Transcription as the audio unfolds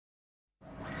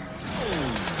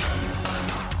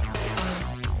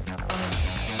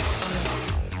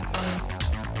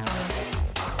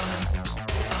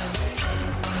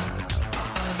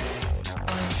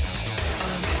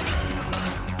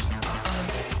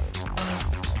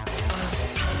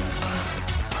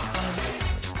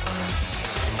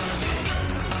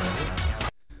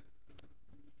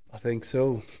think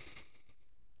so.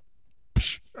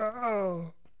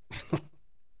 Oh.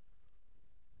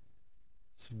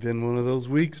 It's been one of those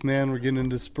weeks, man. We're getting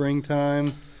into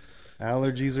springtime.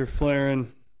 Allergies are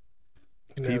flaring.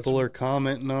 People are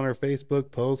commenting on our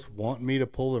Facebook posts, wanting me to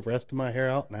pull the rest of my hair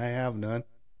out, and I have none.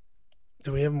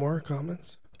 Do we have more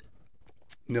comments?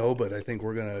 No, but I think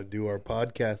we're going to do our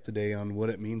podcast today on what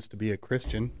it means to be a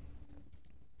Christian.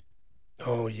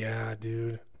 Oh, yeah,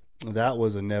 dude. That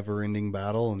was a never-ending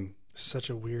battle. And such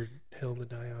a weird hill to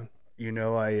die on. You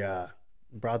know, I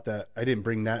didn't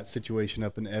bring that situation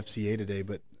up in FCA today,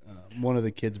 but one of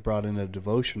the kids brought in a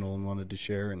devotional and wanted to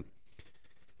share, and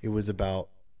it was about,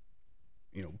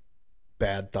 you know,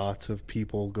 bad thoughts of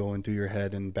people going through your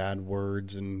head and bad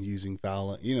words and using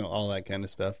foul, you know, all that kind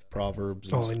of stuff,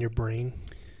 Proverbs. And in your brain?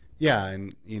 Yeah,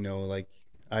 and, you know, like,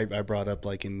 I brought up,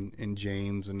 like, in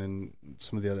James and in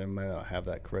some of the other, I might not have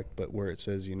that correct, but where it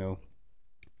says, you know,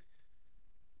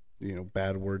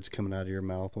 bad words coming out of your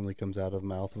mouth only comes out of the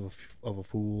mouth of a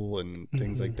fool and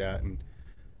things like that.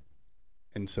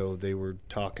 And so they were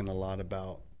talking a lot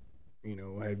about, you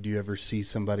know, do you ever see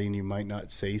somebody and you might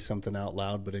not say something out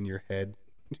loud, but in your head,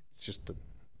 it's just a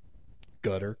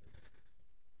gutter.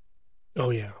 Oh,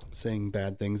 yeah. Saying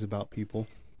bad things about people.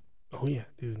 Oh, yeah,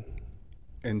 dude.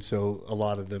 And so a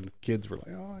lot of the kids were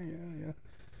like, oh, yeah.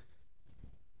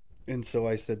 And so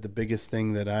I said the biggest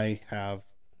thing that I have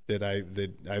that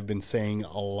I've been saying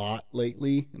a lot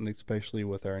lately, and especially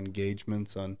with our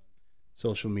engagements on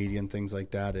social media and things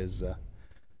like that, is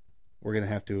we're going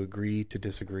to have to agree to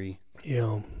disagree.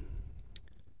 Yeah.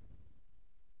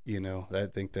 You know, I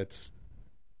think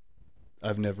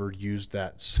I've never used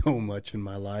that so much in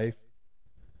my life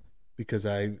because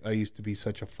I used to be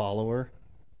such a follower.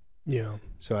 Yeah.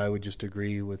 So I would just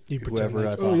agree with you whoever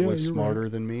I thought was smarter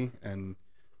than me. And,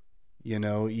 you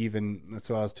know, even that's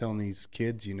what I was telling these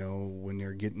kids, you know, when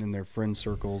they're getting in their friend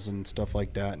circles and stuff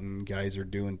like that, and guys are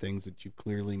doing things that you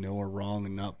clearly know are wrong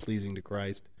and not pleasing to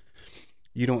Christ,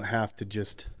 you don't have to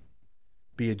just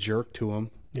be a jerk to them.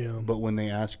 Yeah. But when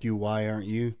they ask you, why aren't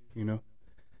you, you know,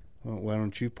 well, why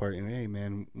don't you party? Hey,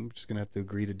 man, I'm just going to have to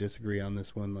agree to disagree on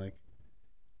this one. Like,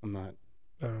 I'm not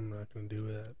going to do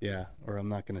that. Yeah, or I'm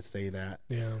not going to say that.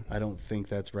 Yeah. I don't think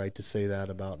that's right to say that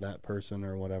about that person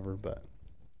or whatever, but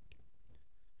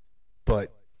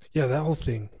yeah, that whole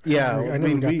thing. Yeah, I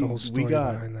never got the whole story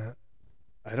behind that.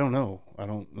 I don't know. I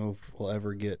don't know if we'll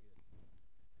ever get.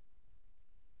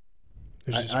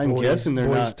 I'm guessing they're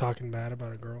not talking bad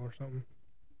about a girl or something.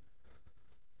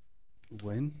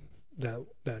 When?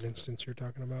 That instance you're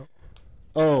talking about.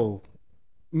 Oh,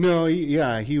 no,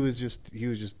 he was just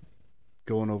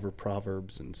going over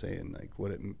Proverbs and saying like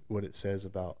what it says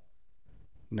about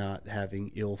not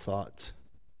having ill thoughts.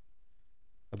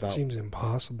 It seems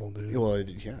impossible, dude.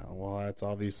 Well, that's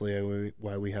obviously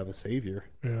why we have a Savior.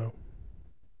 Yeah.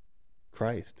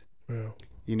 Christ. Yeah.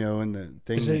 You know, and the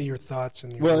thing. Is it your thoughts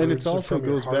and your words and it also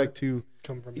goes back to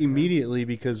immediately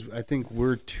because I think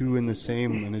we're two in the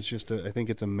same, and it's just I think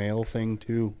it's a male thing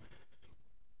too.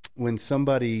 When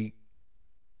somebody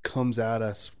comes at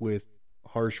us with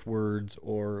harsh words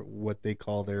or what they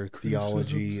call their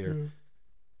theology, or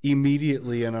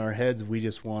immediately in our heads we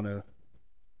just want to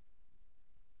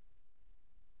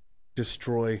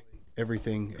destroy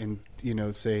everything and, you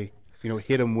know, say, you know,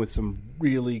 hit them with some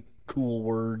really cool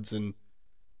words and,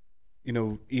 you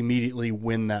know, immediately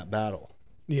win that battle.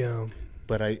 Yeah.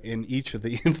 But in each of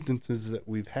the instances that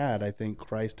we've had, I think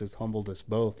Christ has humbled us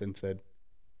both and said,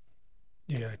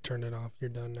 yeah, turn it off. You're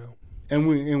done now. And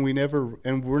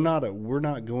we're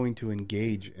not going to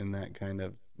engage in that kind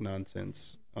of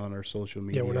nonsense on our social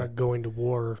media. Yeah, we're not going to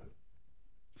war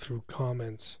through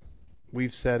comments.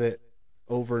 We've said it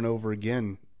over and over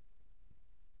again.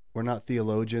 We're not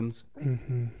theologians.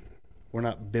 Mm-hmm. We're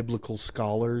not biblical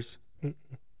scholars. Mm-mm.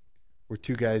 We're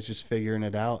two guys just figuring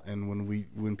it out. And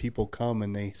when people come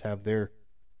and they have their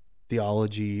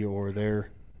theology or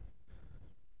their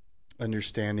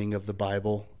understanding of the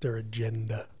Bible, their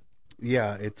agenda,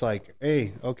 yeah, it's like,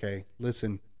 hey, okay,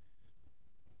 listen,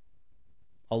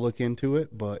 I'll look into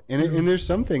it. But and there's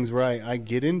some things where I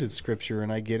get into Scripture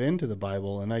and I get into the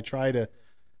Bible and I try to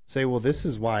say, well, this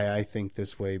is why I think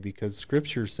this way because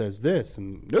Scripture says this,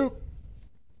 and nope.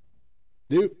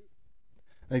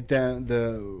 Like that,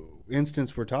 the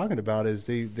instance we're talking about is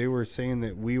they were saying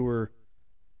that we were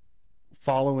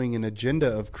following an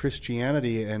agenda of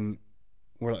Christianity, and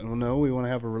we're like, well, no, we want to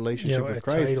have a relationship with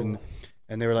Christ, and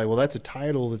they were like, well, that's a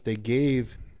title that they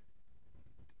gave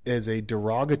as a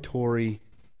derogatory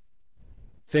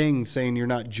thing, saying you're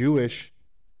not Jewish.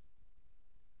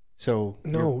 So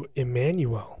no,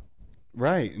 Emmanuel.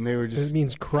 Right, and they were just... It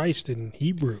means Christ in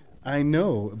Hebrew. I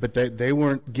know, but they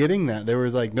weren't getting that. They were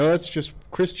like, no, it's just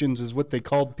Christians is what they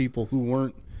called people who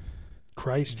weren't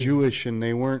Christ Jewish and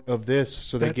they weren't of this,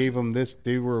 so they gave them this.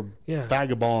 They were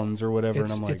vagabonds or whatever.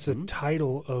 And I'm like, it's a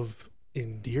title of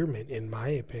endearment, in my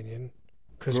opinion,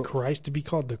 because Christ, to be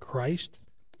called the Christ,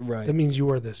 right? That means you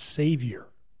are the Savior,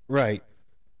 right?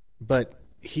 But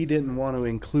he didn't want to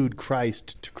include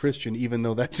Christ to Christian, even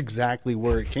though that's exactly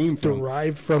where it came from.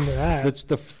 Derived from that. That's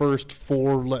the first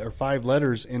 5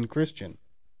 letters in Christian.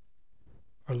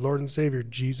 Our Lord and Savior,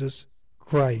 Jesus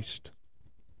Christ.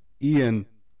 Ian.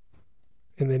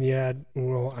 And then you add,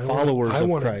 followers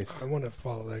of Christ. I want to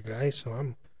follow that guy, so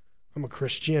I'm a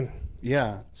Christian.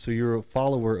 Yeah, so you're a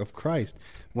follower of Christ.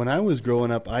 When I was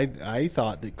growing up, I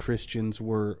thought that Christians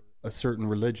were a certain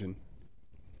religion.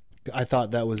 I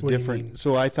thought that was different.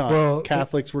 So I thought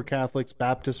Catholics were Catholics,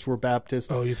 Baptists were Baptists.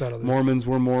 Oh, you thought of Mormons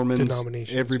were Mormons.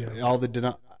 Denominations.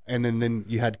 And then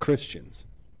you had Christians.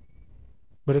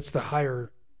 But it's the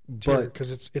higher tier,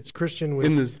 because it's Christian with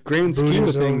in the grand scheme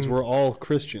of things, we're all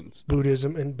Christians.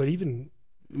 Buddhism, but even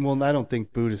I don't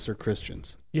think Buddhists are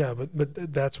Christians. Yeah,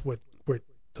 but that's where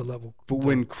the level. But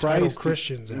when Christ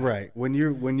Christians, right? When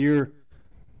you're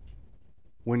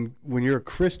a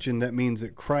Christian, that means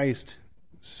that Christ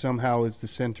somehow is the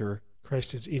center.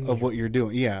 Christ is in of what you're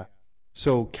doing. Yeah.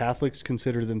 So Catholics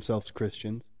consider themselves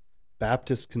Christians.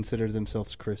 Baptists consider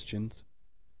themselves Christians.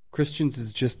 Christians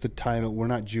is just the title. We're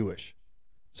not Jewish.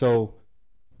 So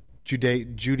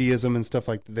Judaism and stuff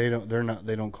like that,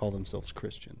 they don't call themselves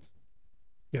Christians.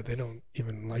 Yeah, they don't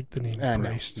even like the name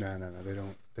Christ. No.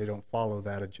 They don't follow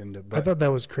that agenda. But I thought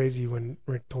that was crazy when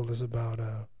Rick told us about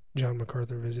John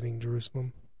MacArthur visiting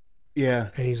Jerusalem. Yeah.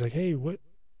 And he's like, hey, what?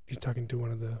 He's talking to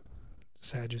one of the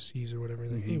Sadducees or whatever.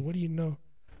 He's like, hey, what do you know?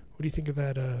 What do you think of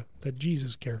that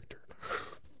Jesus character?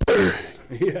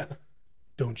 Yeah.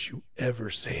 Don't you ever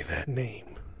say that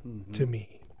name to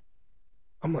me.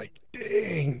 I'm like,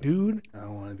 dang, dude. I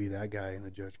don't want to be that guy in the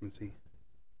judgment seat.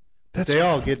 They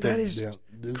all get that.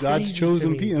 God's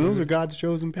chosen people. And those are God's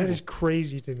chosen people. That is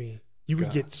crazy to me. You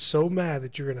would get so mad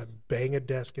that you're going to bang a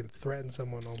desk and threaten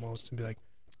someone almost and be like,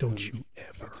 don't you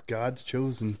ever. It's God's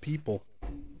chosen people.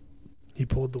 He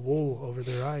pulled the wool over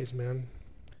their eyes, man.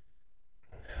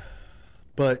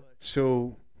 But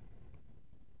so,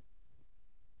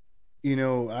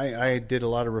 I did a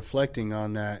lot of reflecting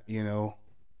on that,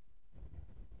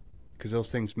 because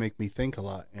those things make me think a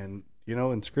lot. And,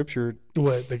 in Scripture.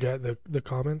 What, the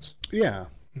comments? Yeah.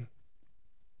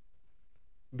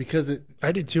 Because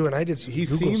I did too, and I did some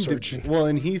Google searching.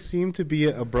 And he seemed to be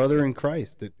a brother in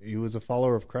Christ, that he was a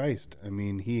follower of Christ. I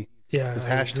mean, his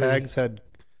hashtags had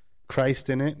Christ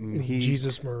in it, and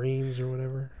Jesus Marines or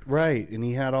whatever. Right, and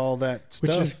he had all that stuff.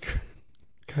 Which is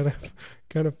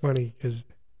kind of funny, because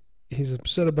he's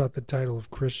upset about the title of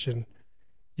Christian,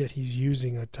 yet he's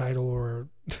using a title or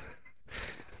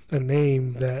a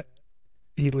name that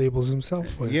he labels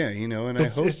himself with. Yeah, and I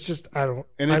hope it's just I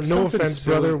have no offense,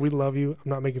 brother. We love you. I'm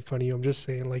not making fun of you. I'm just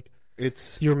saying, like,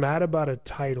 you're mad about a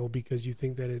title because you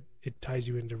think that it ties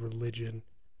you into religion,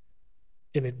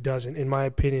 and it doesn't. In my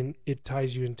opinion, it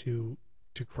ties you into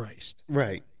Christ.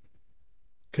 Right.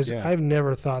 Because I've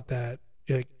never thought that,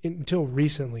 like, until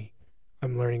recently.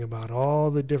 I'm learning about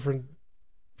all the different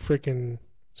freaking.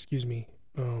 Excuse me.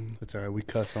 That's all right. We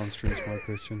cuss on Street Smart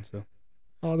Christian, so.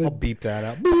 I'll beep that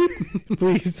out.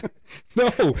 Please. No,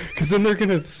 because then they're going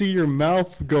to see your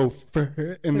mouth go,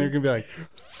 and they're going to be like,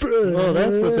 oh,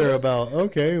 that's what they're about.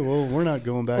 Okay, well, we're not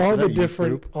going back to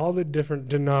that all the different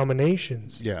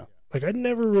denominations. Yeah. Like, I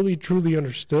never really truly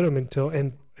understood them until,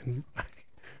 and I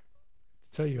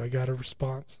tell you, I got a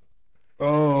response.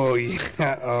 Oh,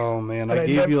 yeah. Oh, man. I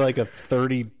gave you like a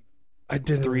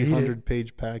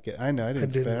 300-page packet. I know. I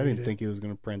didn't think he was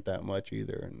going to print that much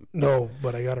either. And no,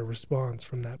 but I got a response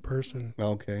from that person.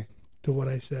 Okay. To what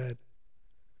I said.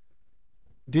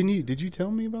 Did you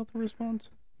tell me about the response?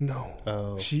 No.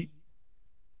 Oh.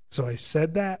 So I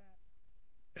said that,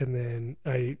 and then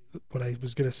what I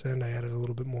was going to send, I added a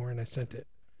little bit more, and I sent it.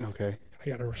 Okay. I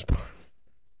got a response.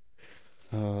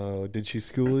 Oh, did she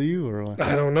school you or what?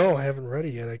 I don't know. I haven't read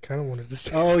it yet. I kind of wanted to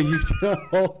say.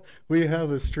 Oh, we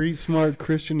have a Street Smart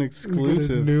Christian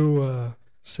exclusive. A new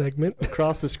segment.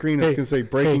 Across the screen, it's going to say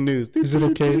breaking news. Is it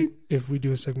okay if we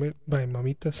do a segment by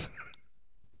Mamitas?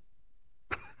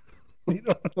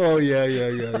 Oh, yeah. Yeah,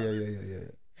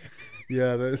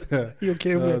 you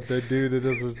okay with the dude that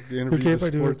does interviews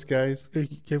with sports guys.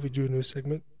 Okay if we do a new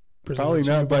segment? Probably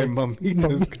not by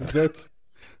Mamitas, because that's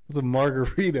a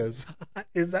margaritas.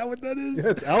 Is that what that is?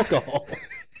 Yeah, it's alcohol.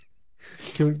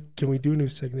 Can we do a new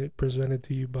segment presented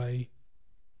to you by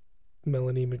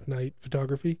Melanie McKnight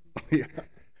Photography? Yeah.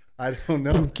 I don't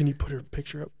know. Can you put her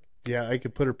picture up? Yeah, I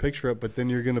could put her picture up, but then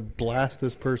you're going to blast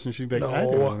this person. She'd be like, I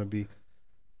don't want to be.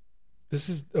 This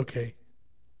is, okay.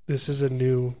 This is a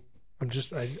new,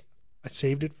 I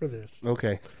saved it for this.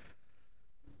 Okay.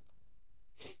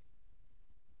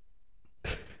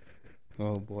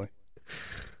 Oh, boy.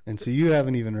 And so you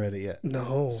haven't even read it yet.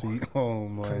 No. So oh,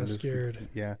 my. I'm scared.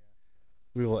 Yeah.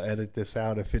 We will edit this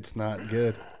out if it's not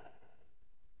good.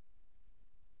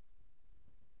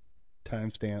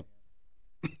 Timestamp.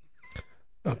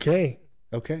 Okay.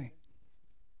 Okay.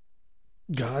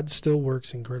 God still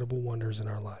works incredible wonders in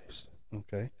our lives.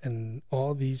 Okay. And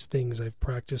all these things I've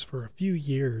practiced for a few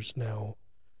years now,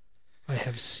 I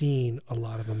have seen a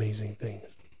lot of amazing things.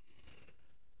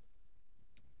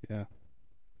 Yeah.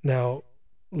 Now,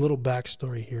 a little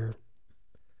backstory here.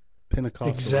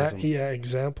 Pentecostalism.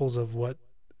 Examples of what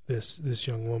this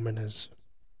young woman has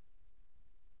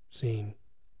seen.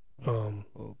 Oh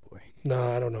boy.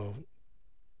 No, I don't know.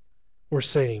 We're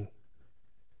saying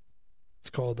it's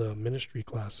called ministry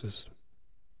classes.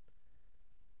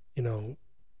 You know,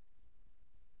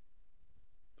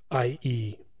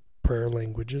 i.e., prayer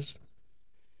languages,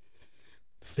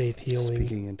 faith healing,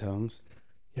 speaking in tongues.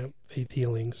 Yep, faith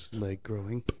healings, leg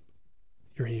growing.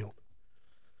 You're healed.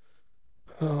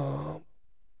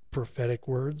 Prophetic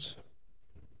words.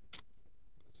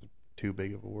 That's too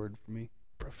big of a word for me.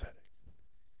 Prophetic.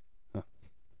 Huh.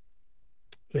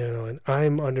 You know, and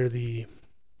I'm under the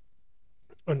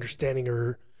understanding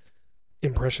or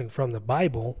impression from the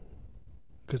Bible,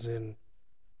 because in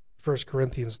 1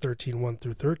 Corinthians 13:1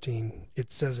 through 13,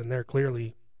 it says in there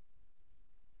clearly,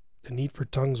 the need for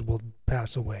tongues will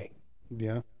pass away.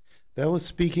 Yeah. That was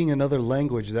speaking another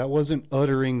language. That wasn't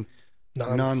uttering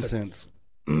nonsense.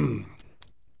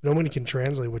 Nobody can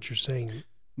translate what you're saying.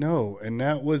 No, and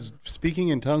that was, speaking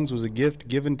in tongues was a gift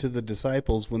given to the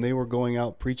disciples when they were going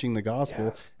out preaching the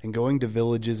gospel and going to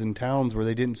villages and towns where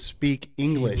they didn't speak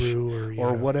English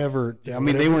or whatever. I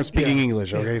mean, they weren't speaking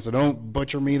English, okay? So don't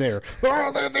butcher me there.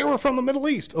 Oh, they were from the Middle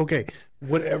East. Okay,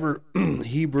 whatever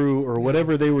Hebrew or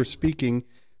whatever they were speaking,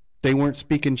 they weren't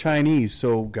speaking Chinese,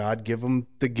 so God gave them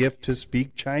the gift to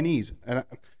speak Chinese. And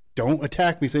don't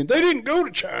attack me saying, they didn't go to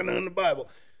China in the Bible.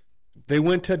 They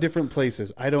went to different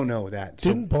places. I don't know that.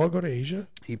 Didn't Paul go to Asia?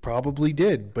 He probably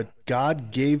did, but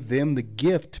God gave them the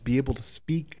gift to be able to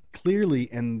speak clearly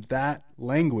in that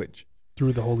language.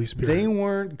 Through the Holy Spirit. They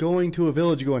weren't going to a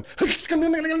village going,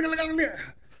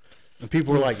 and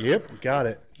people were like, yep, got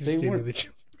it. They weren't.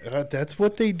 That's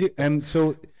what they did. And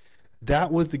so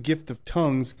that was the gift of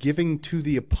tongues given to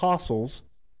the apostles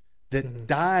that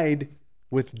died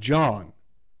with John.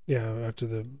 Yeah,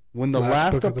 after when the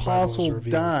last apostle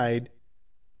died,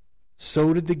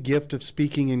 so did the gift of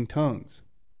speaking in tongues.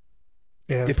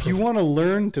 And if you want to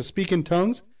learn to speak in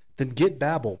tongues, then get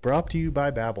Babbel, brought to you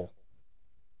by Babbel.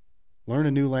 Learn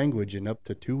a new language in up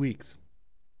to 2 weeks.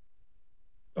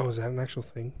 Oh, is that an actual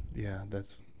thing? Yeah,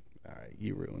 that's all right.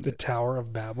 You ruined it. The Tower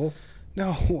of Babel?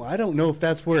 No, I don't know if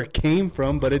that's where it came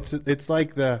from, but it's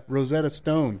like the Rosetta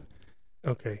Stone.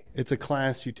 Okay. It's a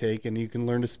class you take, and you can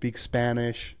learn to speak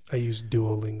Spanish. I use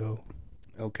Duolingo.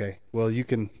 Okay. Well, you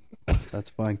can.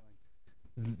 That's fine.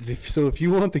 So if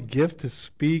you want the gift to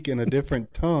speak in a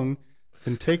different tongue,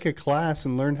 then take a class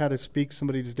and learn how to speak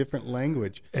somebody's different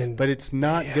language. But it's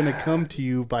not going to come to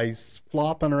you by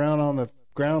flopping around on the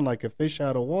ground like a fish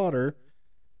out of water,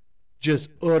 just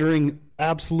uttering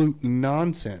absolute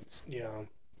nonsense. Yeah.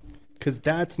 Because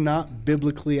that's not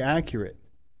biblically accurate.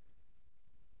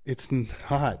 It's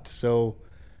not. So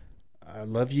I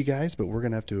love you guys, but we're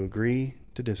going to have to agree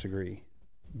to disagree.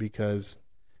 Because,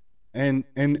 and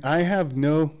I have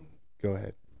no, go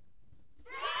ahead.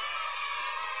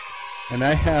 And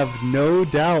I have no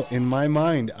doubt in my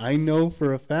mind, I know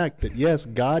for a fact that yes,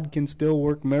 God can still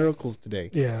work miracles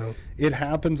today. Yeah. It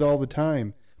happens all the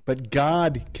time. But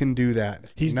God can do that.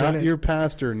 He's not done it. Your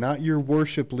pastor, not your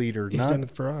worship leader. He's done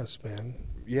it for us, man.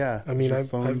 Yeah. I mean,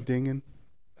 I've dinging.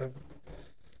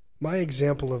 My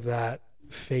example of that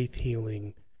faith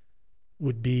healing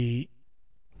would be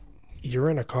you're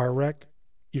in a car wreck.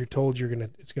 You're told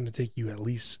it's gonna take you at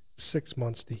least 6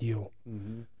 months to heal.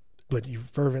 Mm-hmm. But you're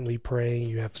fervently praying.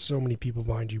 You have so many people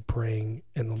behind you praying,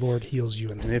 and the Lord heals you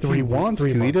in 3 months. If he wants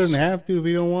to, he doesn't have to if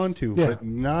he don't want to. Yeah. But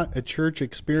not a church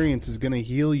experience is going to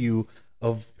heal you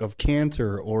of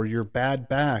cancer or your bad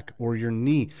back or your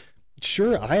knee.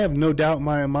 Sure, I have no doubt in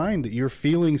my mind that you're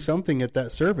feeling something at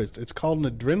that service. It's called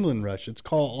an adrenaline rush. It's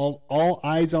called all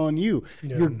eyes on you.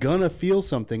 Yeah. You're going to feel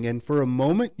something, and for a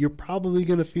moment, you're probably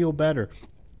going to feel better.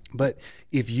 But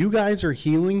if you guys are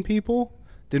healing people,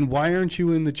 then why aren't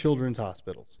you in the children's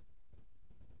hospitals?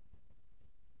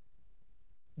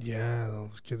 Yeah,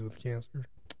 those kids with cancer.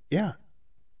 Yeah.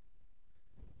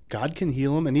 God can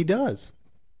heal them, and he does.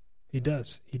 He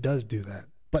does. He does do that.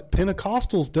 But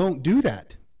Pentecostals don't do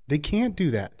that. They can't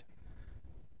do that.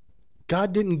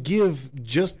 God didn't give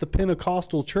just the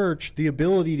Pentecostal church the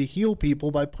ability to heal people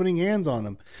by putting hands on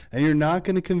them. And you're not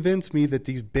going to convince me that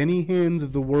these Benny Hinns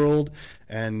of the world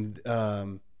and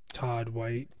Todd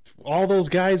White, all those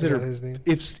guys that are his name?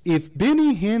 If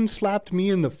Benny Hinn slapped me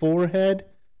in the forehead,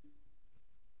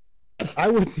 I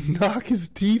would knock his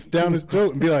teeth down his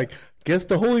throat and be like, "Guess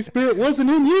the Holy Spirit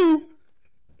wasn't in you."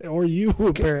 Or you,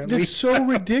 apparently. It's so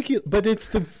ridiculous. But it's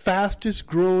the fastest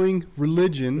growing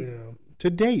religion to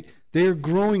date. They're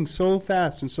growing so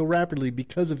fast and so rapidly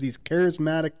because of these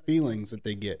charismatic feelings that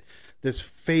they get. This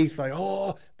faith, like,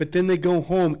 oh, but then they go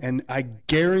home, and I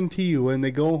guarantee you, when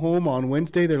they go home on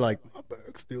Wednesday, they're like, my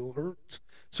back still hurts.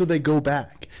 So they go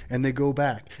back, and they go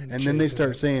back, and then they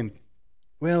start saying,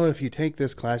 well, if you take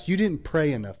this class, you didn't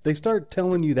pray enough. They start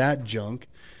telling you that junk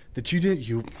that you didn't,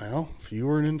 you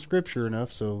weren't in Scripture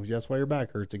enough, so that's why your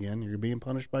back hurts again. You're being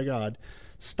punished by God.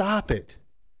 Stop it.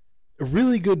 A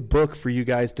really good book for you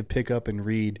guys to pick up and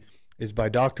read is by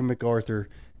Dr. MacArthur,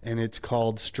 and it's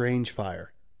called Strange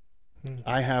Fire.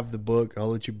 I have the book. I'll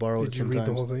let you borrow it sometimes. Did you read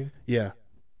the whole thing? Yeah.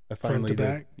 I finally did.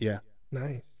 Front to back? Yeah.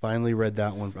 Nice. Finally read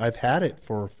that one. I've had it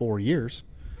for 4 years,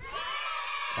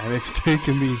 and it's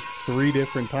taken me 3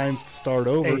 different times to start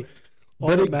over. Hey,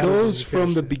 but it goes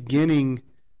from the beginning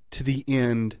to the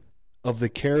end of the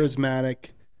charismatic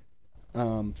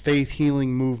faith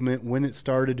healing movement, when it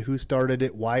started, who started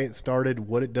it, why it started,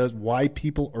 what it does, why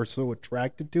people are so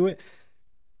attracted to it.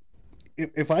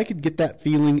 If I could get that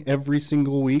feeling every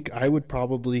single week, I would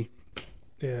probably...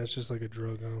 Yeah, it's just like a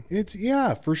drug, huh? It's,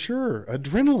 yeah, for sure.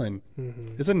 Adrenaline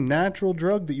is a natural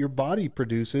drug that your body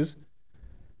produces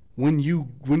when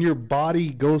your body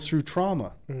goes through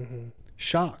trauma,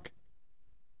 shock.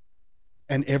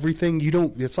 And everything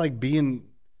it's like being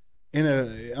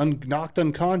knocked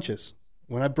unconscious.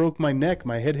 When I broke my neck,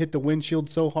 my head hit the windshield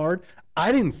so hard,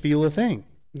 I didn't feel a thing.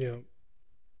 Yeah.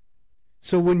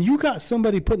 So when you got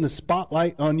somebody putting the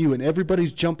spotlight on you and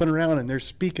everybody's jumping around and they're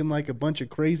speaking like a bunch of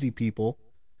crazy people,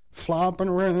 flopping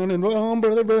around and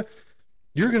brother,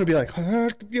 you're going to be like,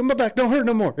 my back don't hurt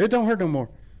no more. It don't hurt no more.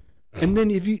 And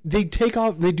then they take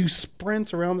off, they do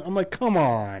sprints around. I'm like, come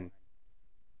on.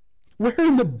 Where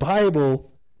in the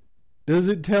Bible does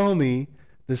it tell me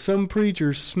that some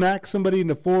preacher smacks somebody in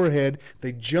the forehead,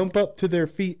 they jump up to their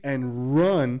feet and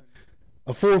run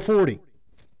a 440?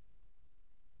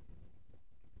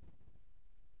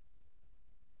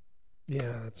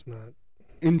 Yeah, that's not.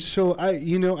 And so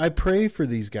I pray for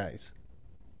these guys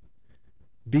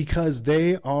because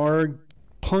they are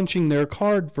punching their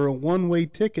card for a one-way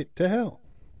ticket to hell.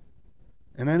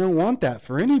 And I don't want that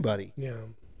for anybody. Yeah.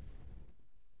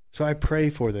 So I pray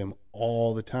for them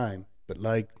all the time. But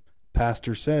like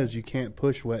Pastor says, you can't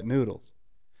push wet noodles.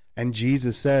 And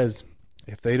Jesus says,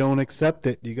 if they don't accept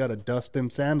it, you got to dust them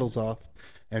sandals off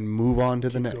and move on to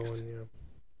the next. Going, yeah.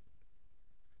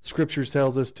 Scriptures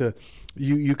tells us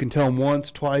you can tell them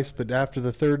once, twice, but after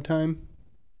the third time,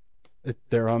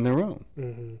 they're on their own.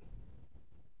 Mm-hmm.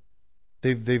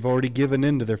 They've already given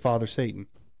in to their father Satan.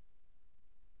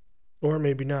 Or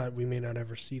maybe not. We may not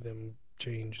ever see them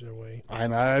change their way.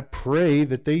 And I pray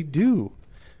that they do,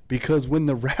 because when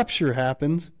the rapture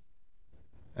happens,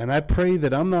 and I pray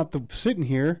that I'm not sitting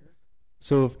here,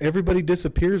 so if everybody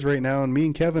disappears right now and me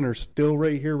and Kevin are still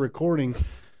right here recording,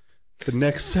 the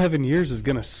next 7 years is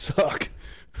going to suck.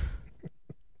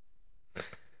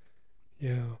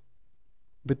 Yeah.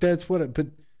 But that's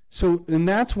and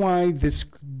that's why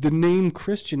the name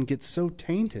Christian gets so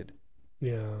tainted.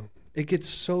 Yeah. It gets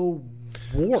so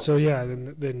warped. So yeah,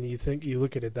 then you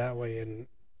look at it that way, and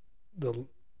the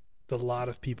lot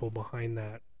of people behind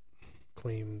that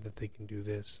claim that they can do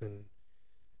this, and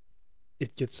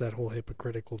it gets that whole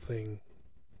hypocritical thing,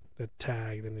 that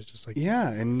tag, and it's just like, yeah,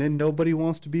 and then nobody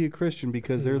wants to be a Christian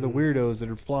because they're the weirdos that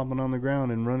are flopping on the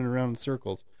ground and running around in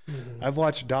circles. Mm-hmm. I've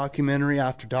watched documentary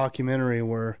after documentary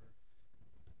where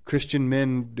Christian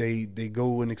men they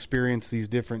go and experience these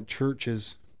different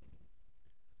churches.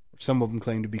 Some of them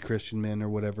claim to be Christian men or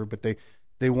whatever, but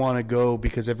they want to go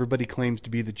because everybody claims to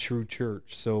be the true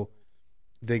church. So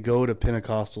they go to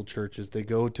Pentecostal churches. They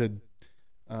go to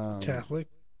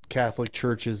Catholic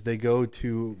churches. They go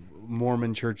to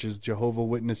Mormon churches, Jehovah's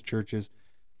Witness churches.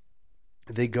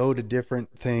 They go to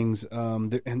different things,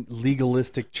 and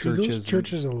legalistic churches. Do those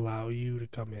churches allow you to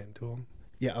come into them?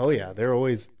 Yeah, oh yeah. They're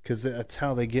always, because that's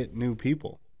how they get new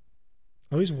people.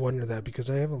 I always wonder that because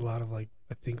I have a lot of I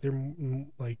think they're like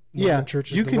Mormon yeah,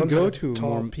 churches. You can go to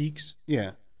tall peaks.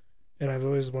 Yeah, and I've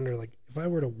always wondered if I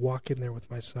were to walk in there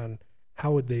with my son,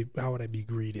 how would I be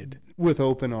greeted? With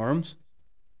open arms.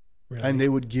 Really? And they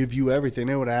would give you everything.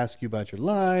 They would ask you about your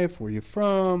life, where you're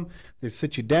from. They'd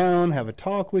sit you down, have a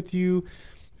talk with you.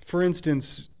 For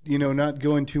instance, not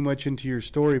going too much into your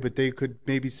story, but they could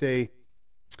maybe say,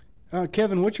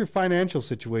 Kevin, what's your financial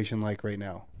situation like right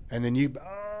now? And then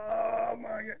oh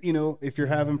my God, if you're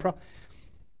having problems,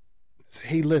 say,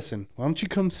 hey, listen, why don't you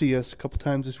come see us a couple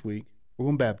times this week? We're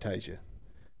going to baptize you.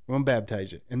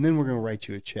 And then we're going to write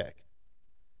you a check.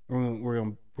 We're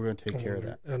going to take care of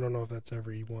that. I don't know if that's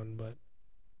everyone, but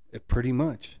pretty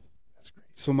much. That's great.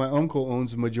 So my uncle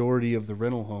owns the majority of the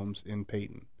rental homes in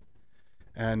Peyton,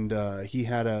 and he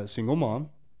had a single mom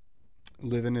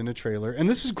living in a trailer. And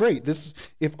this is great.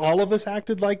 If all of us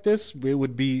acted like this, it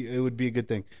would be a good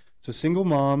thing. So single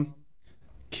mom,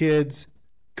 kids,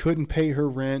 couldn't pay her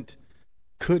rent,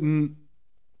 couldn't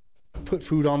put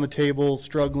food on the table,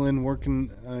 struggling,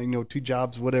 working, 2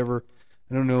 jobs, whatever.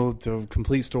 I don't know the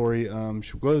complete story.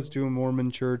 She goes to a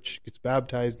Mormon church, gets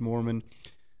baptized Mormon.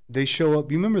 They show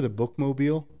up. You remember the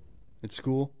bookmobile at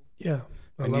school? Yeah.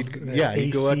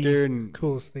 You go out there and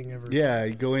coolest thing ever. Yeah,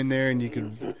 you go in there and you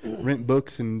could rent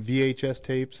books and VHS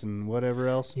tapes and whatever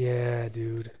else. Yeah,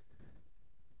 dude.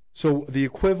 So the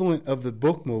equivalent of the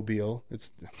bookmobile,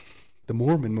 it's the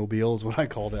Mormon mobile is what I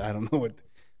called it. I don't know what.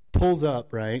 Pulls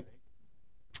up, right?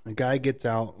 A guy gets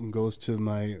out and goes to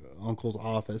my uncle's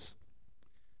office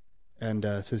and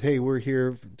says, hey, we're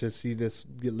here to see this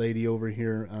lady over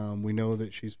here. We know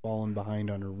that she's fallen behind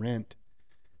on her rent.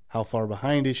 How far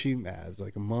behind is she? It's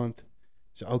like a month.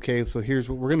 So, okay, so here's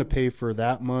what we're going to pay for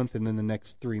that month and then the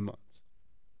next 3 months.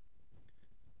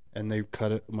 And they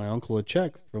cut my uncle a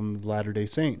check from the Latter-day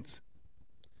Saints.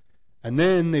 And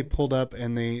then they pulled up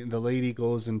and the lady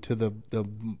goes into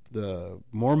the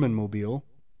Mormon mobile,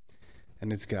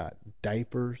 and it's got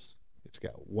diapers, it's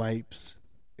got wipes,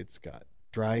 it's got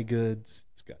dry goods,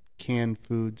 it's got canned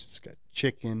foods, it's got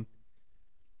chicken.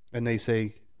 And they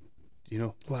say,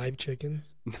 live chickens?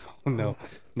 No,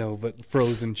 but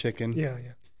frozen chicken.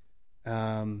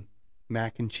 Yeah.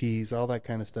 Mac and cheese, all that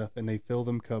kind of stuff. And they fill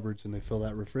them cupboards and they fill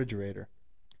that refrigerator.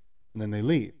 And then they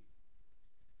leave.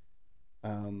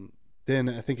 Then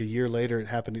I think a year later it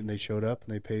happened and they showed up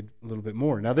and they paid a little bit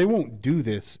more. Now they won't do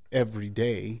this every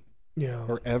day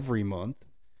or every month,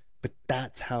 but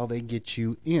that's how they get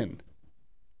you in.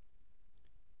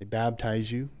 They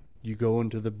baptize you. You go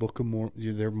into the Book of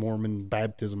Mormon, their Mormon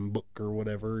baptism book or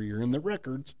whatever. You're in the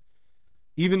records.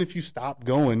 Even if you stop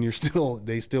going,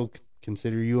 they still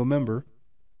consider you a member.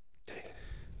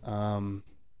 So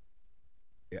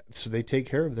they take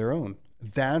care of their own.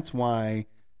 That's why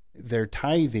their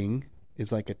tithing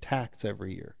is like a tax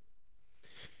every year.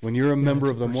 When you're a member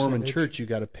of the Mormon church, you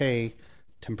got to pay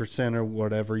 10% or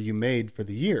whatever you made for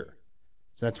the year.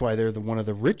 So that's why they're one of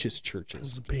the richest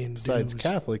churches. Besides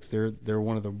Catholics, they're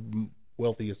one of the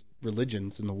wealthiest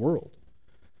religions in the world.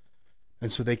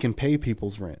 And so they can pay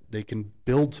people's rent. They can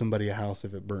build somebody a house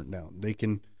if it burnt down. They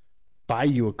can buy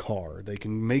you a car. They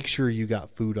can make sure you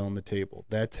got food on the table.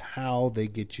 That's how they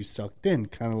get you sucked in,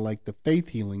 kind of like the faith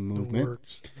healing movement.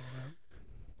 Works.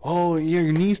 Oh, yeah,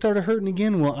 your knee started hurting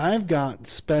again? Well, I've got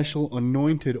special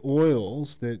anointed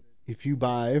oils that if you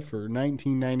buy for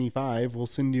 $19.95, we'll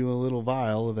send you a little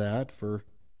vial of that for,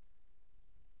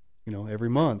 every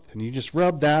month. And you just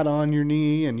rub that on your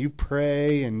knee and you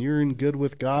pray and you're in good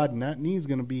with God and that knee's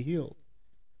going to be healed.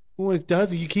 Well, it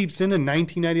does. You keep sending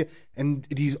 $19.90 and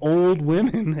these old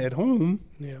women at home.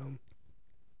 Yeah.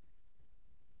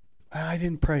 I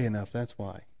didn't pray enough. That's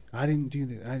why. I didn't do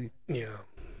that. Yeah.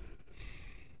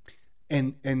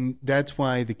 And that's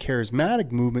why the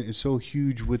charismatic movement is so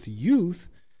huge with youth,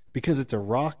 because it's a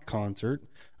rock concert.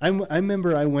 I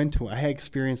remember I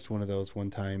experienced one of those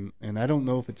one time, and I don't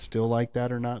know if it's still like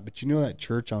that or not, but that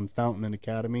church on Fountain and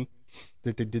Academy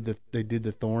that they did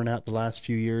the Thorn at the last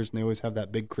few years, and they always have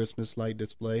that big Christmas light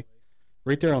display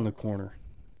right there on the corner,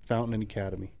 Fountain and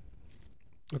Academy.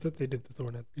 I thought they did the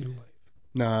Thorn at New Life.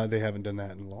 No, they haven't done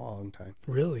that in a long time.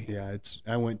 Really? Yeah,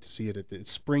 I went to see it at the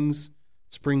Springs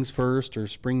First or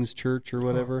Springs Church or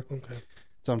whatever. Oh, okay.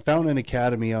 It's on Fountain and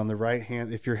Academy on the right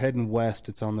hand. If you're heading west,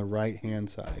 it's on the right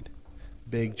hand side.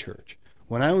 Big church.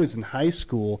 When I was in high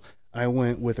school, I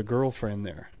went with a girlfriend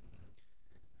there.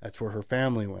 That's where her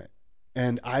family went.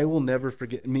 And I will never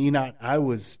forget I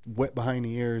was wet behind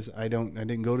the ears. I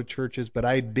didn't go to churches, but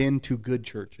I'd been to good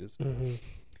churches. Mm-hmm.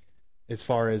 As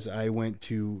far as I went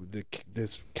to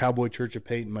this Cowboy Church of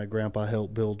Peyton, my grandpa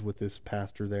helped build with this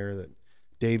pastor there that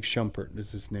Dave Shumpert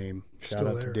is his name. Shout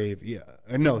out to Dave. Yeah.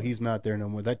 No, he's not there no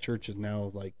more. That church is now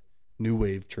like New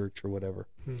Wave Church or whatever.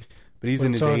 But he's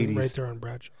in his 80s. Right there on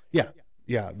Bradshaw. Yeah.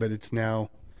 Yeah, but it's now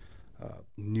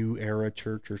New Era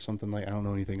Church or something like. I don't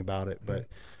know anything about it, but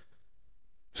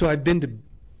so I'd been to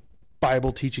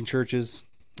Bible teaching churches.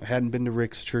 I hadn't been to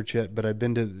Rick's church yet, but I'd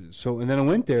been to and then I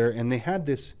went there and they had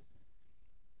this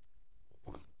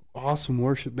awesome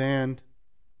worship band.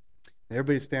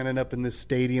 Everybody's standing up in this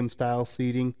stadium style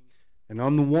seating, and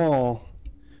on the wall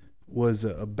was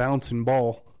a bouncing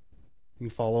ball. You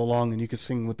can follow along and you can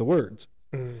sing with the words.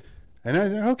 And I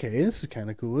was like, okay, this is kind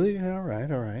of cool. Yeah, all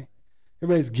right.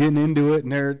 Everybody's getting into it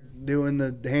and they're doing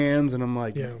the hands, and I'm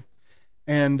like, yeah.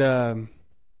 And but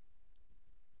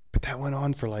that went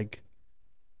on for like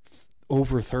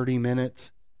over 30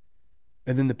 minutes,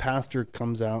 and then the pastor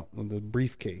comes out with a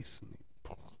briefcase.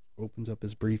 Opens up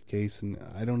his briefcase, and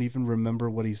I don't even remember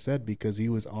what he said because he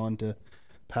was on to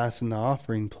passing the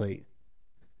offering plate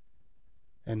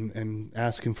and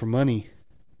asking for money.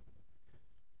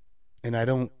 And I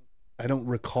don't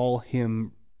recall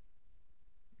him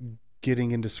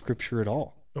getting into scripture at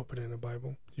all. Opening a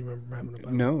Bible. Do you remember having a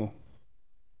Bible? No.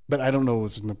 But I don't know, it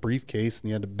was in a briefcase and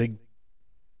he had a big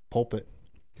pulpit.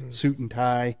 Suit and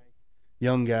tie,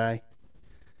 young guy.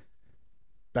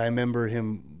 I remember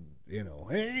him,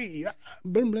 hey,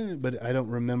 blah, blah, but I don't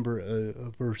remember a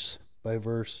verse by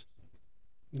verse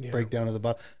breakdown of the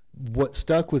Bible. What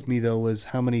stuck with me, though, was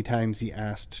how many times he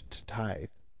asked to tithe.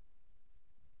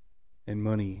 And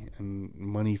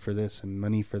money for this, and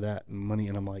money for that, and money.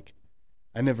 And I'm like,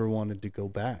 I never wanted to go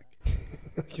back.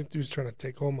 Dude's trying to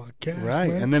take all my cash, right,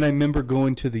 man. And then I remember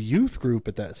going to the youth group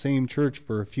at that same church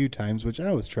for a few times, which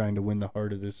I was trying to win the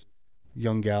heart of this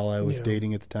young gal I was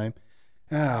dating at the time.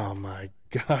 Oh, my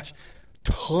gosh.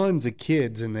 Tons of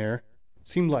kids in there.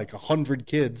 Seemed like 100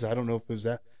 kids. I don't know if it was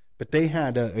that. But they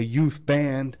had a youth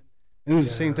band. It was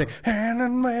the same thing. Hand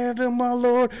in hand to my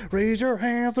Lord. Raise your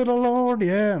hands to the Lord.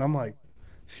 Yeah. And I'm like,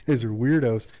 these guys are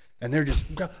weirdos. And they're just,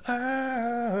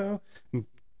 and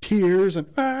tears and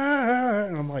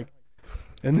I'm like,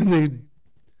 and then they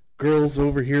girls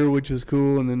over here, which was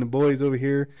cool, and then the boys over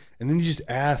here. And then he just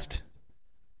asked.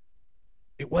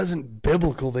 It wasn't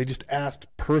biblical. They just asked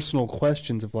personal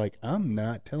questions of like, I'm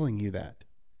not telling you that.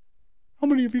 How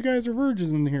many of you guys are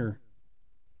virgins in here?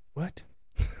 What?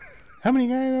 How many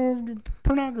guys are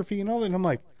pornography and all that? And I'm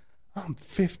like, I'm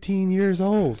 15 years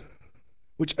old.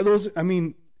 But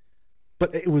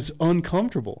it was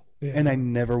uncomfortable. Yeah. And I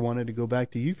never wanted to go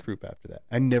back to youth group after that.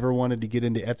 I never wanted to get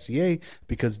into FCA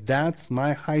because that's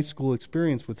my high school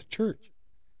experience with the church.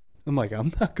 I'm like,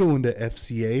 I'm not going to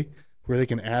FCA where they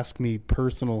can ask me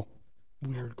personal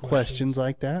weird questions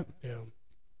like that. Yeah.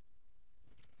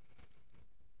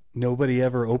 Nobody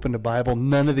ever opened a Bible.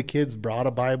 None of the kids brought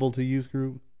a Bible to youth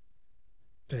group.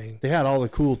 Dang. They had all the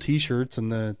cool T-shirts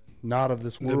and the not of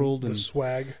this world. The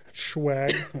swag.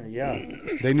 Yeah.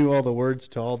 They knew all the words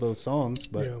to all those songs,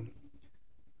 but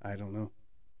I don't know.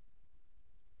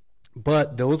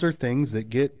 But those are things that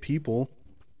get people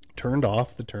turned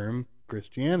off the term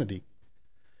Christianity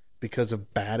because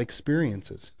of bad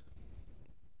experiences.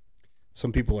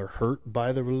 Some people are hurt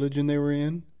by the religion they were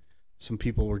in. Some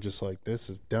people were just like, this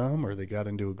is dumb, or they got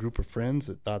into a group of friends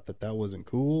that thought that wasn't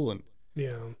cool, and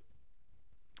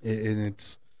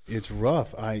it's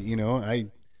rough. I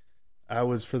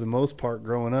was, for the most part,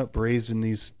 growing up, raised in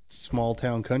these small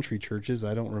town country churches.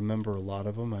 I don't remember a lot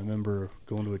of them. I remember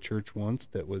going to a church once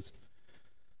that was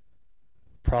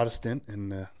Protestant,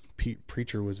 and the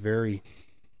preacher was very,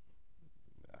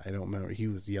 I don't remember, he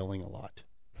was yelling a lot.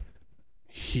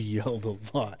 He yelled a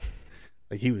lot.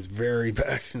 Like, he was very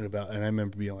passionate about it. And I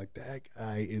remember being like, that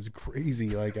guy is crazy.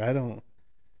 Like, that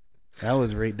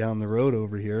was right down the road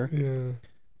over here. Yeah.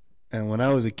 And when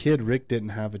I was a kid, Rick didn't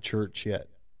have a church yet.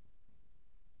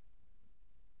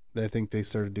 I think they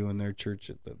started doing their church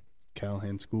at the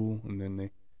Callahan School, and then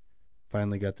they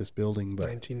finally got this building. But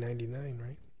 1999,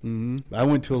 right? Mm-hmm. I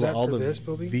went to all the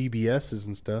building? VBSs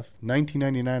and stuff.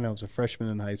 1999, I was a freshman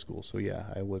in high school, so yeah,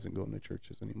 I wasn't going to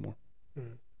churches anymore.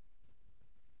 Mm.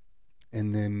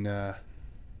 And then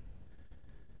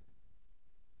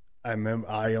I remember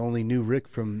I only knew Rick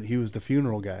he was the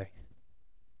funeral guy.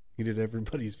 He did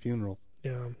everybody's funerals.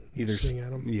 Yeah, either sing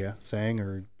at them. Yeah, sang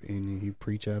or he'd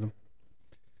preach at them.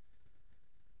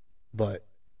 But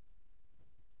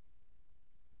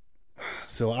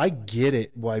so I get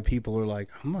it why people are like,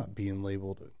 I'm not being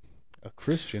labeled a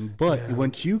Christian. But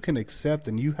once you can accept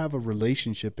and you have a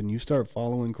relationship and you start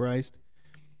following Christ,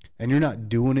 and you're not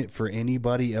doing it for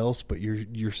anybody else but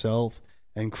yourself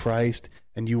and Christ,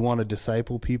 and you want to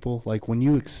disciple people, like when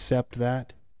you accept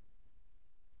that,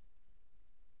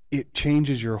 it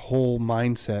changes your whole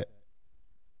mindset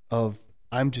of,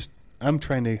 I'm just I'm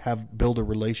trying to build a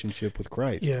relationship with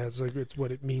Christ. Yeah, it's like it's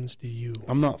what it means to you.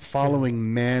 I'm not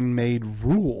following man-made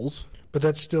rules. But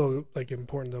that's still like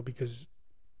important though, because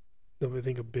I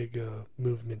think a big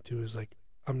movement too is like,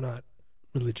 I'm not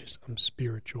religious, I'm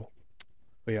spiritual.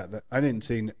 But yeah, I didn't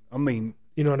say. I mean,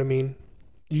 you know what I mean?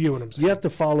 You get what I'm saying. You have to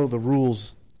follow the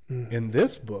rules in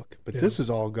this book, but this is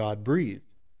all God breathed.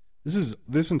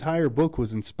 This entire book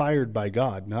was inspired by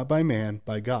God, not by man,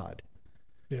 by God.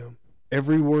 Yeah.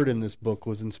 Every word in this book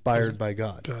was inspired by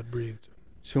God. God breathed.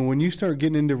 So when you start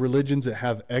getting into religions that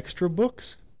have extra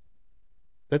books,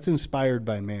 that's inspired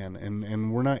by man,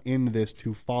 and we're not in this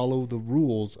to follow the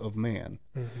rules of man.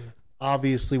 Mm-hmm.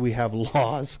 Obviously, we have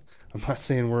laws. I'm not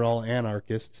saying we're all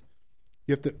anarchists.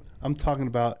 I'm talking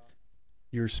about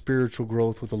your spiritual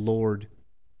growth with the Lord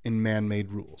in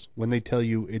man-made rules. When they tell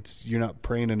you you're not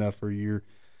praying enough, or you're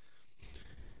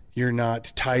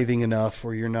not tithing enough,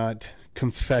 or you're not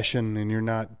confession, and you're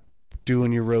not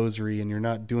doing your rosary, and you're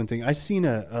not doing things. I seen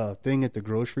a thing at the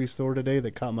grocery store today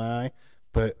that caught my eye,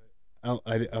 but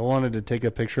I wanted to take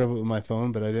a picture of it with my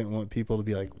phone, but I didn't want people to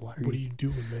be like, "What are you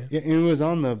doing, man?" Yeah, it was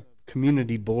on the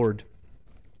community board.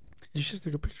 You should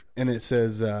take a picture. And it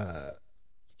says,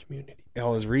 community. I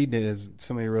was reading it as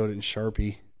somebody wrote it in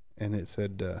Sharpie, and it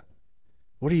said,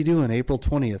 "What are you doing April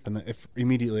 20th?" And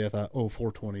immediately I thought,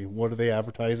 420. What are they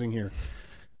advertising here?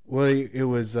 Well, it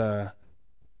was,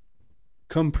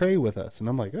 come pray with us. And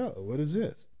I'm like, oh, what is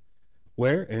this?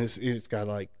 Where? And it's got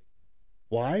like,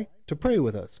 why? To pray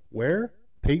with us. Where?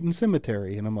 Peyton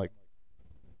Cemetery. And I'm like,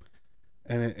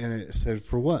 and it said,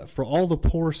 for what? For all the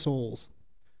poor souls.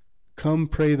 Come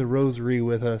pray the rosary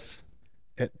with us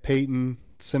at Peyton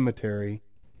Cemetery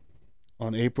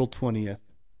on April 20th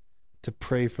to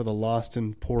pray for the lost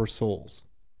and poor souls.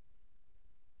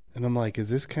 And I'm like, is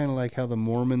this kind of like how the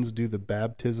Mormons do the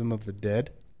baptism of the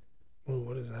dead? Well,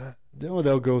 what is that?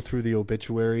 They'll go through the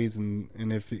obituaries, and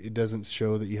if it doesn't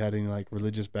show that you had any like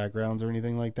religious backgrounds or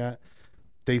anything like that,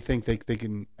 they think they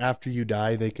can, after you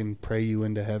die, they can pray you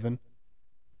into heaven.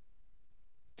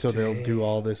 So they'll do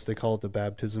all this. They call it the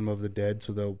baptism of the dead.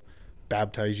 So they'll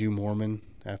baptize you Mormon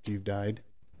after you've died.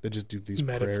 They just do these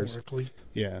prayers. Metaphorically.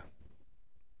 Yeah.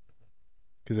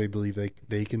 Because they believe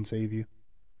they can save you.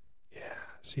 Yeah.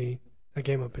 See, that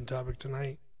came up in topic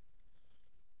tonight.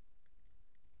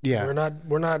 Yeah.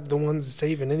 We're not the ones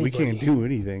saving anybody. We can't do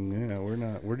anything. Yeah, we're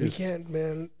not. We're just. We can't,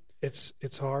 man.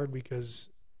 It's hard because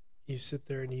you sit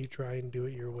there and you try and do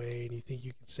it your way, and you think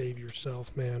you can save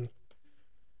yourself, man.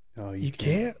 Oh, you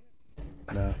can't.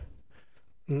 No.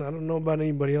 I don't know about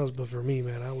anybody else, but for me,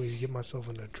 man, I always get myself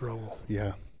into trouble.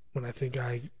 Yeah. When I think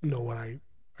I know what I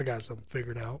got something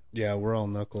figured out. Yeah, we're all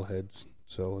knuckleheads.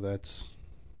 So that's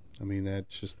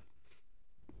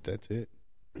it.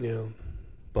 Yeah.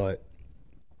 But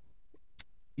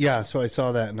yeah, so I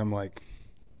saw that and I'm like,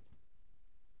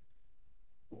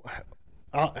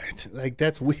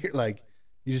 that's weird. Like,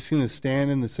 you're just gonna stand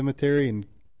in the cemetery and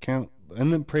count,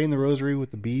 and then praying the rosary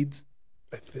with the beads.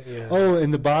 Yeah. Oh,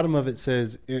 and the bottom of it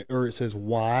says,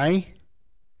 why?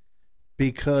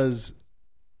 Because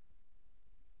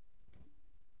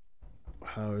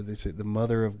how do they say, the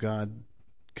Mother of God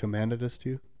commanded us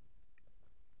to,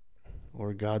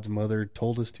 or God's mother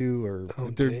told us to, or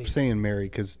they're saying Mary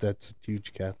because that's a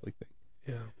huge Catholic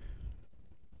thing. Yeah.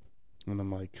 And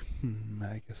I'm like,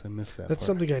 I guess I missed that. That's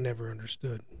something I never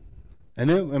understood. And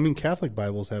then, Catholic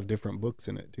Bibles have different books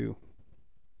in it too.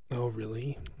 Oh,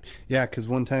 really? Yeah, because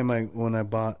one time when I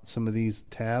bought some of these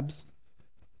tabs,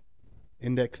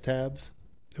 index tabs.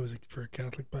 It was for a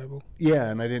Catholic Bible? Yeah,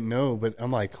 and I didn't know, but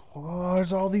I'm like,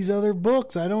 there's all these other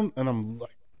books. And I'm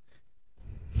like,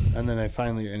 and then I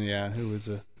finally, and yeah,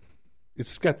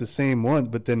 it's got the same one,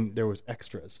 but then there was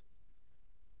extras.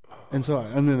 And so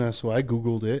I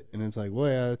Googled it, and it's like, well,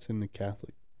 yeah, it's in the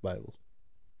Catholic Bibles.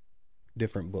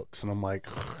 Different books. And I'm like,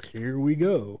 here we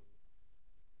go.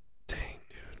 Dang,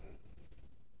 dude.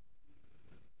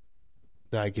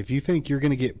 Like, if you think you're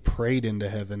going to get prayed into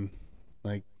heaven,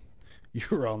 like,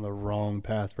 you're on the wrong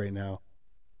path right now.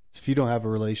 So if you don't have a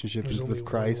relationship with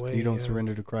Christ, you don't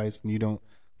surrender to Christ, and you don't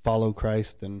follow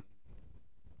Christ, then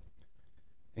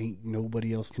ain't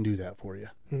nobody else can do that for you.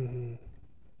 Mm-hmm.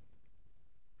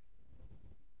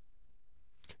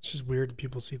 It's just weird that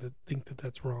people think that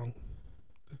that's wrong.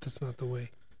 That's not the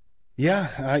way.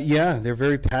 Yeah, they're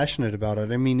very passionate about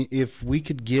it. I mean, if we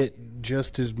could get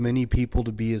just as many people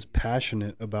to be as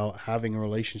passionate about having a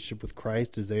relationship with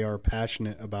Christ as they are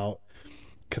passionate about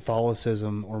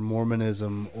Catholicism or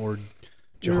Mormonism or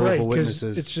Jehovah's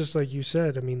Witnesses. It's just like you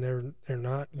said. I mean, they're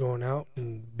not going out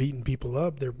and beating people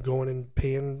up. They're going and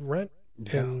paying rent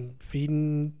and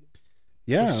feeding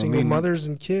Yeah, like single mothers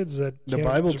and kids that the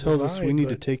Bible tells us we need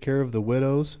to take care of the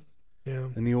widows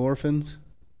and the orphans.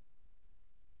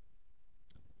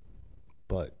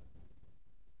 But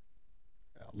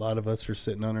a lot of us are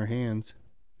sitting on our hands.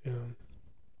 Yeah.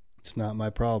 It's not my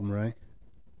problem, right?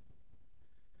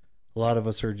 A lot of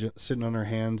us are just sitting on our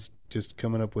hands, just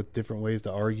coming up with different ways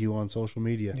to argue on social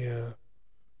media. Yeah.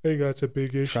 I think that's a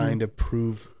big issue. Trying to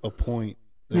prove a point.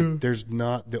 There's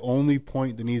not, the only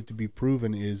point that needs to be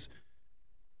proven is,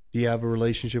 do you have a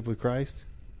relationship with Christ?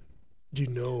 Do you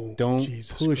know Don't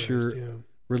Jesus push Christ, your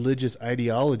religious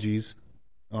ideologies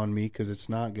on me, because it's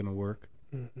not going to work.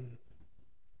 Mm-hmm.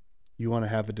 You want to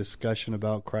have a discussion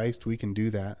about Christ, we can do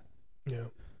that. Yeah.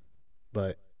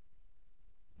 But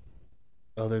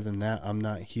other than that, I'm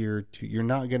not here to... You're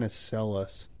not going to sell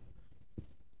us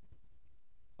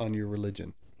on your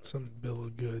religion. Some bill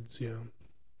of goods, yeah.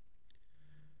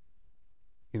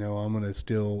 You know, I'm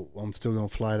still going to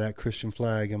fly that Christian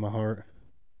flag in my heart.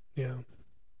 Yeah.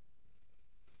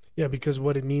 Yeah, because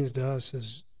what it means to us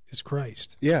is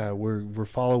Christ. Yeah, we're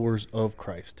followers of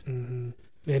Christ. Mm-hmm.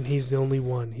 And he's the only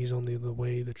one. He's only the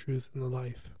way, the truth, and the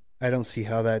life. I don't see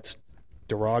how that's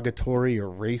derogatory or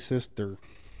racist or...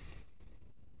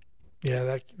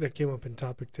 Yeah, that came up in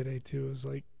topic today too. It was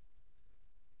like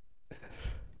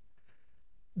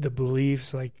the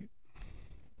beliefs, like,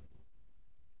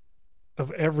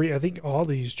 of I think all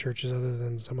these churches, other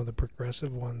than some of the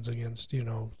progressive ones, against,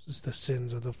 just the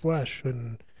sins of the flesh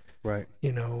and right,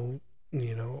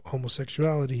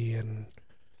 homosexuality and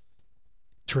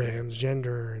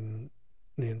transgender, and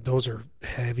those are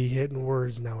heavy hitting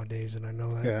words nowadays. And I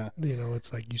know that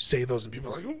it's like you say those and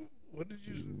people are like, oh, what did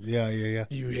you? Yeah.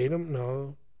 You hate them?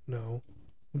 No.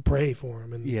 Pray for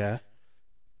them, and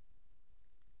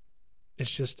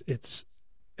it's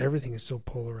everything is so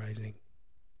polarizing.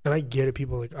 And I get it.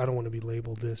 People are like, I don't want to be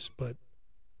labeled this, but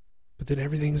then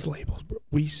everything's labeled. Bro.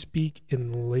 We speak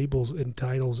in labels and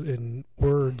titles and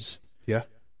words. Yeah,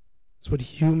 it's what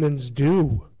humans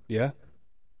do. Yeah,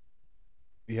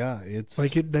 it's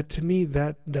like that to me.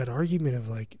 That argument of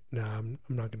like, nah, I'm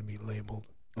not going to be labeled.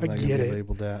 I get it.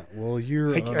 Labeled that. Well,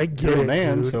 you're I get a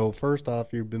man, dude. so first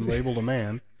off, you've been labeled a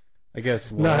man. I guess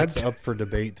that's up for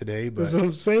debate today. But that's what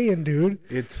I'm saying, dude.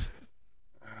 It's.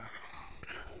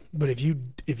 But if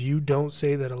you don't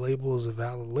say that a label is a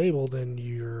valid label, then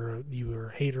you're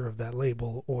a hater of that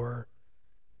label, or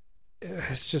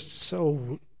it's just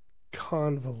so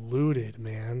convoluted,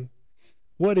 man.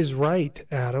 What is right,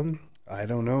 Adam? I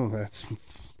don't know. That's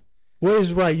what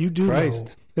is right. You do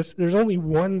Christ. Know. There's only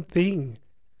one thing.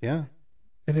 Yeah.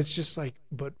 And it's just like,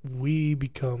 but we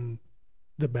become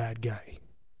the bad guy.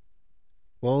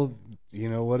 Well,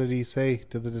 what did he say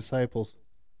to the disciples?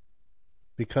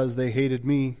 Because they hated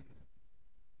me.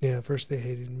 Yeah, first they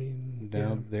hated me.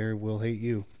 Now they will hate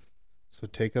you. So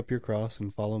take up your cross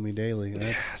and follow me daily.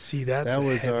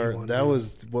 That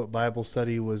was what Bible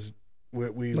study was.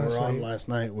 What we were on last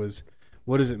night was,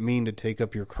 what does it mean to take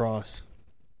up your cross?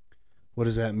 What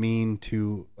does that mean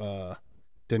to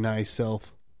deny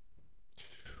self?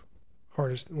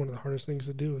 One of the hardest things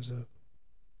to do as a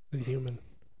human,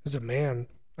 as a man.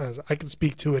 As I can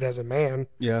speak to it as a man.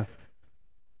 Yeah.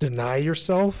 Deny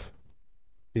yourself?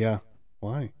 Yeah.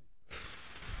 Why?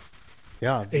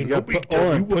 Yeah. Ain't you nobody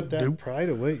tell you put that pride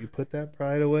away. You put that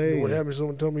pride away. What happened if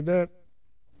someone told me that?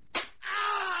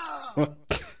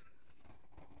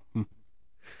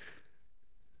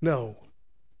 No.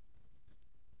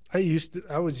 When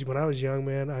I was young,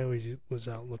 man, I always was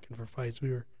out looking for fights. We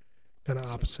were kind of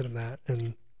opposite of that.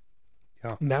 And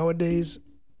nowadays,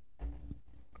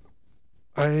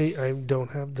 I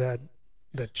don't have that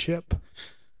chip.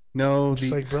 No. It's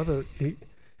like, brother, if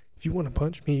you want to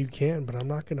punch me, you can, but I'm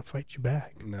not going to fight you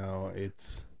back. No,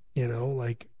 it's...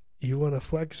 like, you want to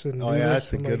flex and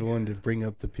that's a good one to bring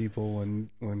up to people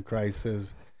when Christ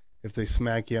says, if they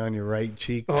smack you on your right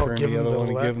cheek, turn the other one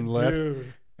and give them the left.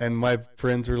 Dude. And my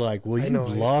friends were like, well,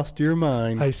 you've lost your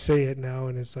mind. I say it now,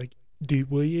 and it's like, dude,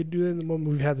 will you do that in the moment?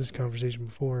 We've had this conversation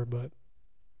before, but...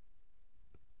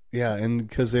 Yeah, and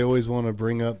because they always want to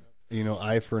bring up,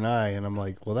 eye for an eye, and I'm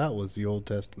like, well, that was the Old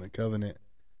Testament covenant.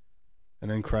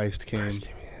 And then Christ came in, dude.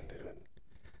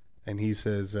 And he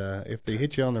says, if they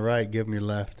hit you on the right, give them your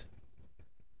left.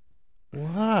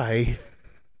 Why?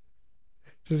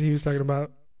 Just he was talking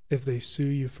about if they sue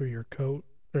you for your coat,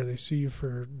 or they sue you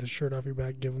for the shirt off your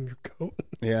back, give them your coat.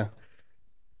 Yeah.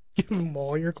 Give them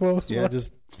all your clothes. Yeah,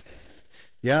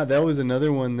 that was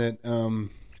another one that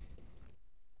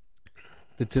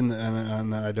that's in the,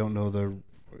 and I don't know the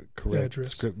correct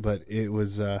script, but it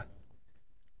was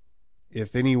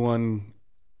if anyone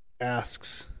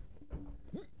asks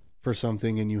for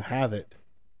something and you have it,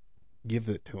 give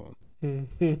it to him.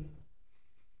 Mm-hmm.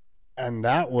 And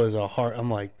that was a hard, I'm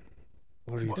like,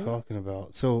 what are you talking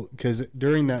about? So, because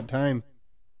during that time,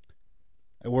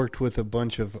 I worked with a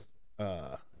bunch of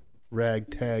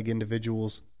ragtag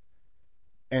individuals,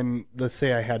 and let's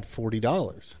say I had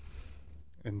 $40,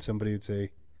 and somebody would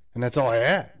say, and that's all I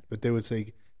had, but they would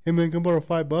say, hey man, can I borrow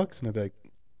 $5? And I'd be like,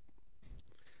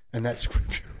 and that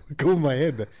scripture would go in my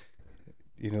head, but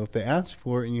if they ask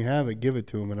for it and you have it, give it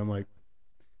to them. And I'm like,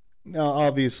 no,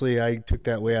 obviously I took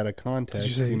that way out of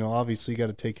context. Obviously you got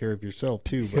to take care of yourself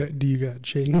too. Do you got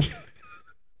change?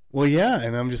 Well, yeah,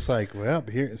 and I'm just like, well,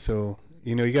 here, so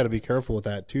you got to be careful with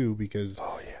that too, because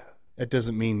that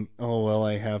doesn't mean, oh well,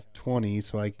 I have 20,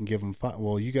 so I can give them 5.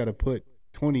 Well, you got to put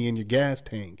 20 in your gas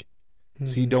tank,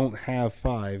 so you don't have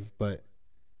 5. But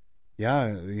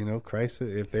yeah, Christ,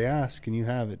 if they ask and you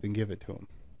have it, then give it to them.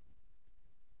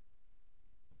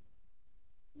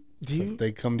 If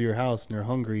they come to your house and they're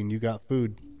hungry and you got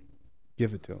food,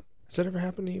 give it to them. Has that ever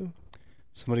happened to you?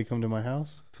 Somebody come to my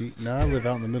house to eat? No, I live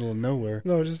out in the middle of nowhere.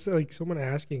 No, just like someone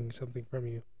asking something from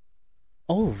you.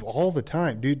 Oh, all the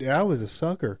time. Dude, I was a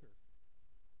sucker.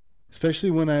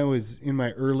 Especially when I was in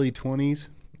my early 20s.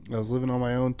 I was living on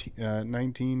my own,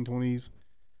 1920s.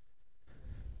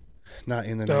 Not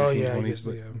in the 1920s,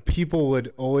 but people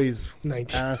would always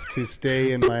ask to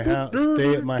stay in my house.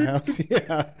 Stay at my house.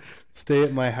 Yeah. Stay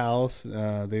at my house.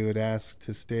 They would ask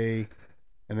to stay,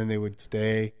 and then they would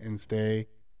stay and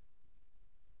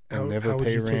never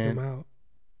pay rent. Kick them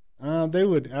out? They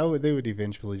would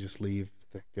eventually just leave.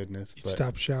 Thank goodness. You'd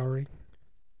stop showering.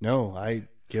 No, I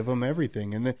give them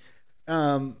everything, and then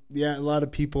a lot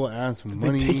of people ask for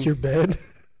money. They take your bed?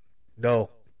 No,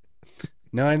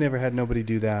 I never had nobody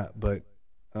do that, but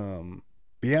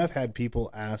I've had people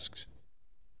ask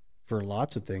for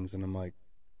lots of things, and I'm like,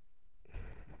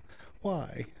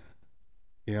 why?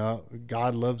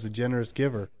 God loves a generous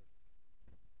giver.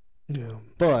 Yeah.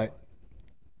 But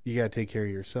you got to take care of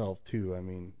yourself too. I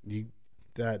mean,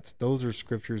 those are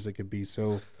scriptures that could be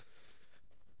so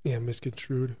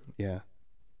misconstrued. Yeah.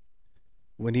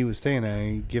 When he was saying,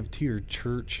 I give to your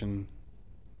church and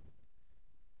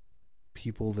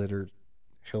people that are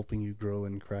helping you grow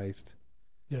in Christ.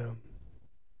 Yeah.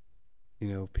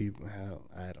 People,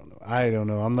 I don't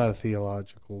know. I'm not a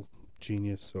theological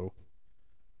genius, so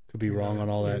could be wrong on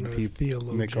all that. And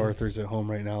people, MacArthur's at home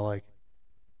right now like,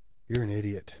 you're an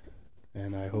idiot.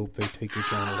 And I hope they take your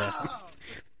channel down.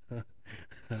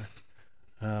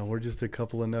 We're just a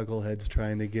couple of knuckleheads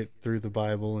trying to get through the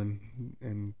Bible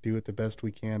and do it the best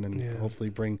we can, and hopefully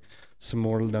bring some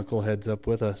more knuckleheads up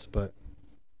with us. But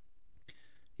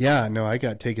yeah, no, I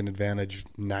got taken advantage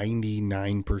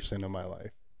 99% of my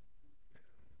life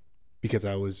because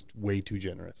I was way too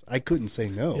generous. I couldn't say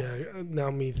no. Yeah, now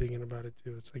me thinking about it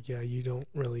too. It's like, you don't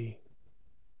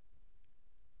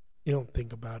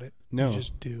think about it. No. You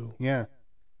just do. Yeah.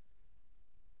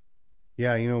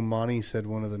 Yeah, Monty said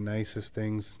one of the nicest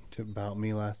things about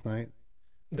me last night.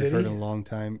 I've heard in a long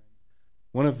time.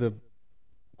 One of the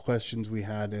questions we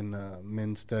had in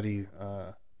men's study,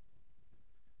 I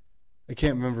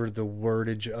can't remember the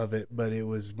wordage of it, but it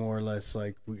was more or less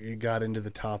like it got into the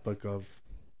topic of,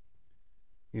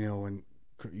 when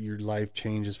your life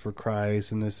changes for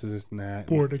Christ and this and that.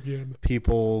 Born again.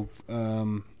 People,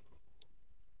 and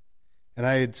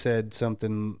I had said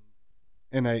something,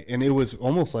 and it was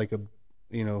almost like a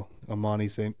Monty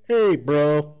saying, "Hey,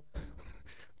 bro,"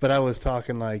 but I was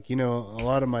talking like, a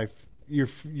lot of your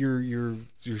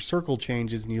circle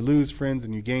changes and you lose friends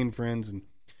and you gain friends, and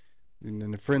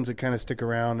then the friends that kind of stick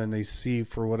around and they see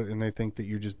for what, and they think that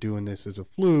you're just doing this as a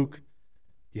fluke.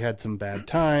 You had some bad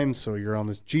times, so you're on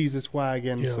this Jesus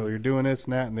wagon, so you're doing this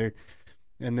and that,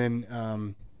 and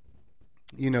then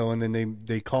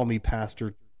they call me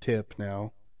Pastor Tip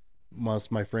now. Most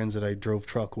of my friends that I drove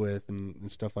truck with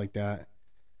and stuff like that.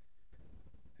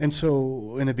 And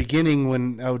so in the beginning,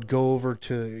 when I would go over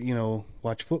to,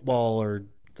 watch football or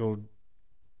go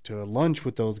to lunch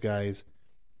with those guys,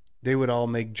 they would all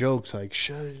make jokes like,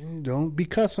 don't be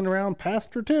cussing around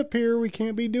Pastor Tip here. We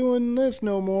can't be doing this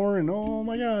no more. And oh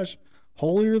my gosh,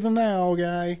 holier than thou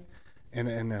guy. And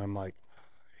I'm like,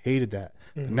 hated that.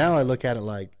 Mm-hmm. But now I look at it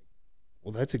like,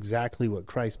 well, that's exactly what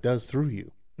Christ does through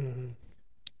you. Mm-hmm.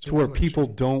 To where people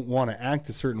don't want to act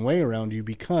a certain way around you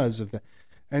because of that.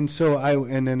 And so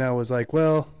then I was like,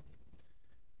 well,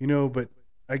 but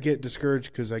I get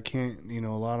discouraged because I can't, a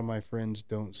lot of my friends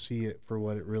don't see it for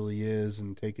what it really is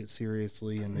and take it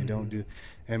seriously, and they don't do.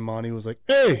 And Monty was like,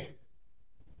 hey,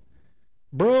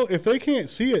 bro, if they can't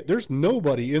see it, there's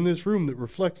nobody in this room that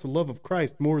reflects the love of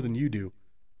Christ more than you do.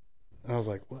 And I was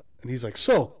like, what? And he's like,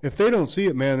 so if they don't see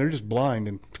it, man, they're just blind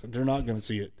and they're not going to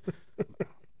see it.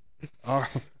 All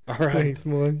right.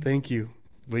 Thanks, thank you.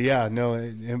 But yeah, no,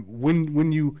 and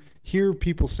when you hear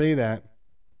people say that,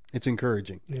 it's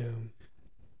encouraging. Yeah.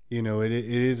 You know, it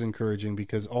is encouraging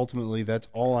because ultimately that's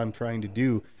all I'm trying to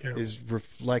do is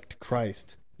reflect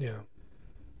Christ. Yeah.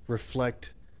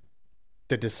 Reflect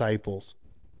the disciples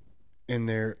and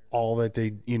all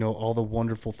the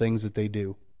wonderful things that they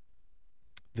do.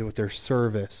 With their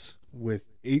service, with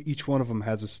each one of them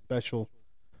has a special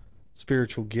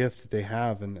spiritual gift that they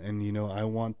have, and you know, I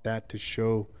want that to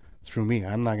show through me.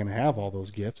 I'm not going to have all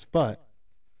those gifts, but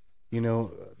you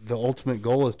know, the ultimate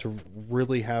goal is to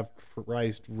really have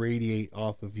Christ radiate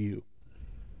off of you.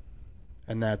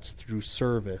 And that's through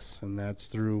service, and that's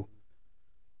through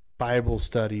Bible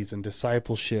studies and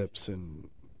discipleships and,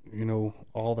 you know,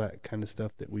 all that kind of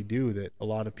stuff that we do that a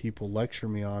lot of people lecture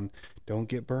me on. Don't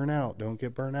get burnt out. Don't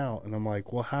get burnt out. And I'm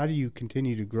like, well, how do you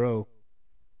continue to grow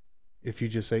if you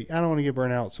just say, I don't want to get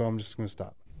burnt out, so I'm just going to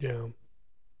stop? Yeah.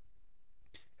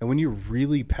 And when you're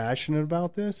really passionate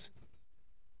about this,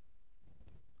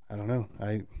 I don't know.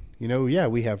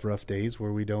 We have rough days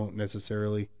where we don't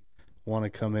necessarily want to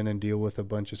come in and deal with a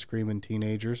bunch of screaming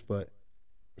teenagers, but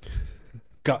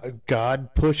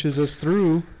God pushes us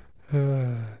through.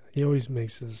 He always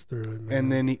makes us through it,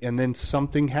 man. And then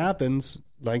something happens,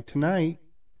 like tonight,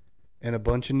 and a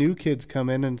bunch of new kids come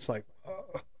in, and it's like,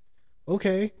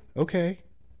 okay.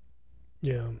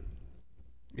 Yeah.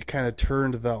 It kind of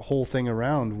turned the whole thing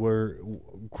around where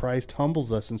Christ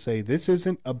humbles us and say, this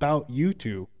isn't about you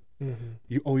two.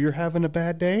 Mm-hmm. You're having a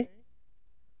bad day?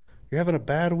 You're having a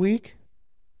bad week?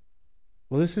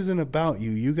 Well, this isn't about you.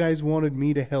 You guys wanted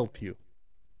me to help you.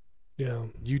 Yeah.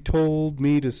 You told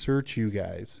me to search you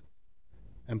guys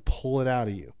and pull it out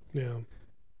of you. Yeah.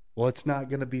 Well, it's not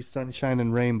going to be sunshine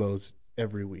and rainbows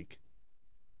every week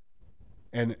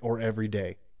or every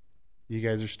day. You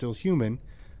guys are still human,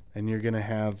 and you're going to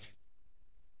have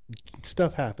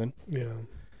stuff happen. Yeah.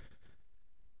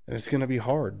 And it's going to be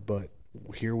hard, but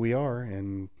here we are,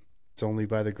 and it's only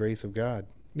by the grace of God.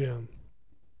 Yeah.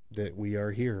 That we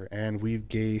are here, and we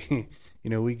gave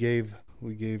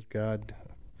God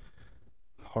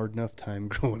hard enough time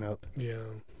growing up. Yeah.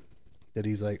 That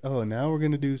he's like, oh, now we're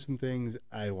going to do some things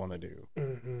I want to do.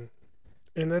 Mm-hmm.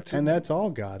 And that's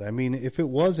all God. I mean, if it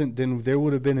wasn't, then there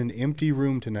would have been an empty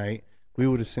room tonight. We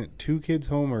would have sent 2 kids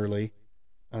home early,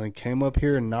 and then came up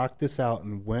here and knocked this out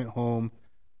and went home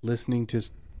listening to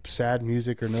sad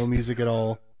music or no music at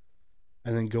all,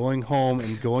 and then going home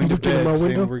and going to bed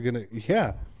saying we're going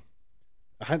to,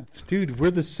 dude,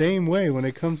 we're the same way when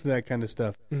it comes to that kind of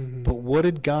stuff. Mm-hmm. But what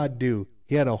did God do?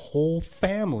 He had a whole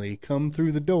family come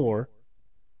through the door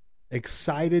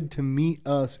excited to meet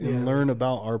us and learn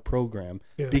about our program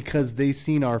because they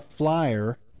seen our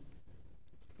flyer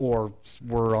or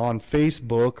were on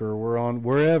Facebook or were on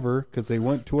wherever because they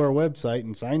went to our website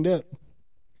and signed up.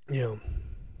 Yeah.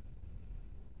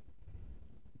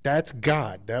 That's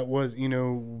God. That was,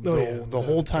 the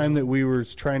whole time that we were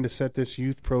trying to set this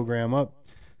youth program up,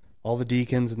 all the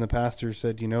deacons and the pastors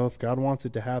said, if God wants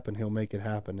it to happen, he'll make it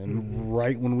happen. And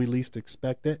right when we least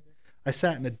expect it, I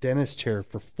sat in a dentist chair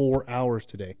for 4 hours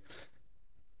today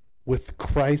with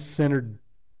Christ-centered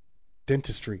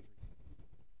dentistry.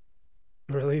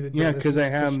 Really? Yeah, because I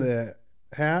have the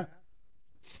hat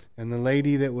and the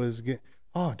lady that was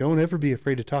don't ever be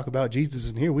afraid to talk about Jesus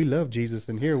in here. We love Jesus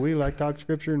in here. We like talk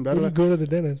scripture and blah, blah, blah. Go to the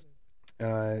dentist.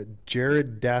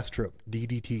 Jared Dastrup,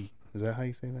 DDT. Is that how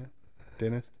you say that?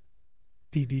 Dentist?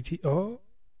 DDT. Oh.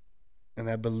 And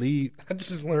I believe I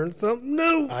just learned something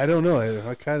new. I don't know.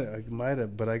 I might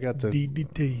have, but I got the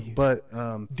DDT. But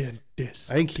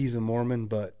dentist. I think he's a Mormon,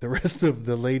 but the rest of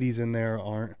the ladies in there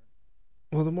aren't.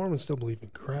 Well, the Mormons still believe in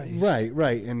Christ.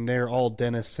 Right, and they're all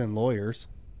dentists and lawyers.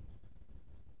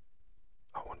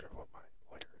 I wonder what my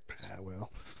lawyer is.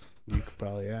 Well, you could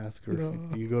probably ask, or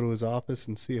you go to his office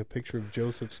and see a picture of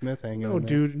Joseph Smith hanging. No,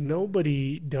 dude,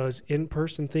 nobody does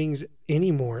in-person things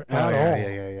anymore at all.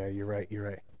 Yeah. You're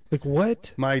right. Like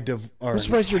what? I'm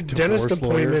surprised your dentist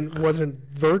appointment wasn't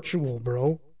virtual,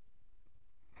 bro.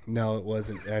 No, it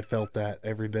wasn't. I felt that,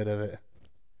 every bit of it.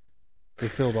 They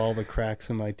filled all the cracks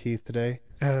in my teeth today.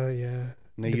 Oh, yeah.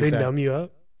 Did they numb you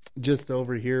up? Just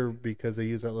over here because they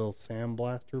use that little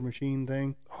sandblaster machine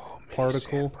thing. Oh, man,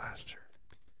 particle. Sandblaster.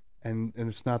 And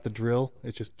it's not the drill.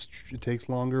 It takes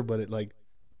longer, but it like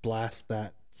blasts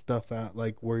that stuff out.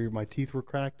 Like where my teeth were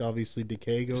cracked, obviously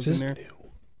decay goes in there.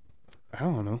 New? I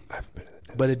don't know. I haven't been to the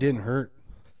dentist. But it didn't hurt.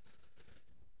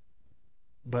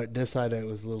 But this side it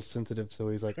was a little sensitive, so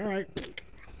he's like, all right.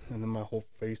 And then my whole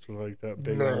face was like that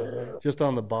big. Just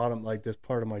on the bottom, like this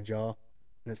part of my jaw.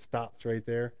 And it stops right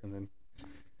there. And then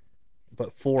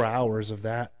but 4 hours of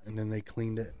that, and then they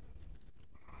cleaned it.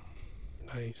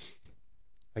 Nice.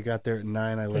 I got there at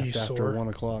 9. I left after 1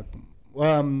 o'clock.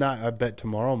 Well, I'm not. I bet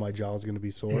tomorrow my jaw is going to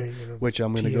be sore, which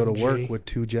I'm going to go to work with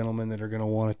 2 gentlemen that are going to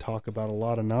want to talk about a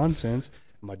lot of nonsense.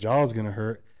 My jaw is going to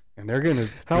hurt, and they're going to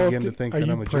begin to think that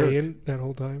I'm a jerk. Are you praying that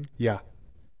whole time? Yeah.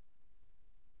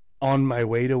 On my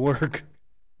way to work,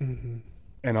 and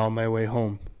on my way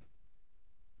home.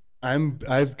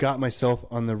 I've got myself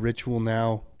on the ritual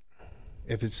now.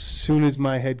 If as soon as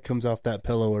my head comes off that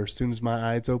pillow, or as soon as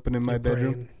my eyes open in my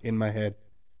bedroom, in my head,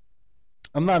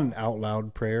 I'm not an out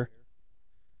loud prayer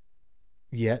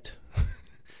yet,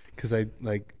 because you're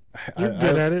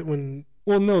good at it when.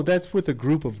 Well, no, that's with a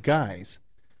group of guys.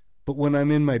 But when I'm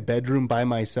in my bedroom by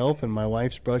myself and my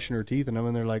wife's brushing her teeth and I'm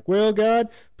in there like, well, God,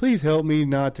 please help me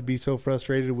not to be so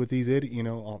frustrated with these idiots. You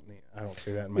know, I don't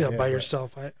say that in my head. Yeah, by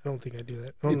yourself. I don't think I do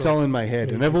that. It's all in my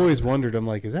head. And I've always wondered, I'm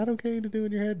like, is that okay to do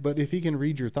in your head? But if he can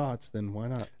read your thoughts, then why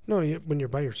not? No, when you're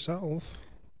by yourself.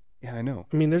 Yeah, I know.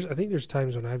 I mean, I think there's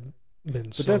times when I've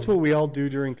been But that's what we all do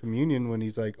during communion when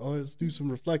he's like, oh, let's do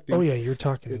some reflecting. Oh, yeah, you're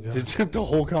talking to God. The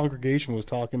whole congregation was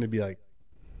talking to be like,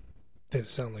 they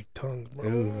sound like tongues,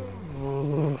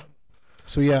 bro.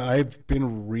 So yeah, I've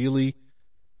been really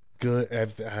good.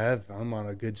 I'm on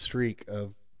a good streak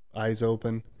of eyes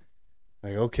open.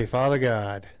 Like, okay, Father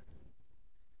God.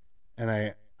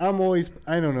 And I'm always,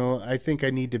 I don't know, I think I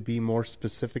need to be more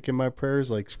specific in my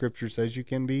prayers, like Scripture says you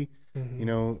can be. You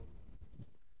know,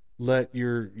 let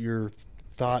your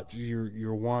thoughts,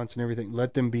 your wants and everything,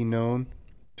 let them be known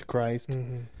to Christ.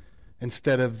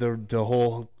 Instead of the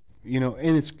whole. You know,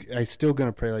 and I'm still going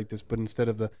to pray like this, but instead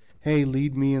of hey,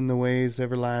 lead me in the ways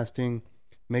everlasting,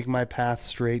 make my path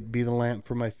straight, be the lamp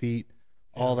for my feet,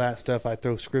 all that stuff, I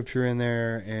throw Scripture in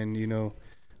there. And, you know,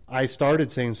 I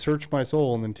started saying, search my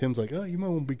soul. And then Tim's like, oh, you might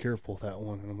want to be careful with that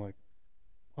one. And I'm like,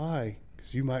 why?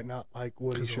 Because you might not like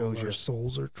what he shows you. Our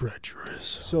souls are treacherous.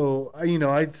 So, you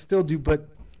know, I still do, but.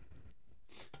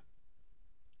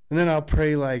 And then I'll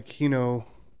pray like, you know,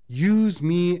 use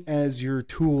me as your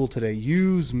tool today.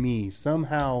 Use me.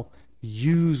 Somehow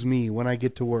use me when I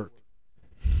get to work.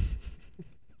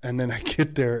 And then I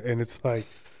get there and it's like,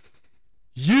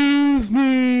 use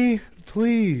me,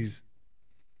 please.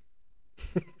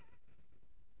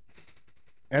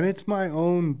 And it's my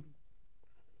own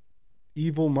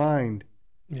evil mind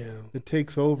that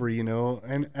takes over, you know.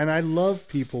 And I love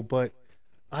people, but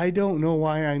I don't know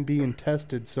why I'm being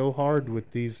tested so hard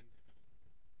with these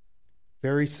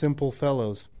very simple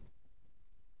fellows.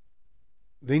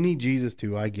 They need Jesus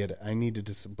too. I get it. I need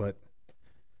to, but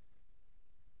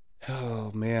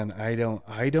oh man, I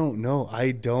don't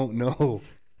know.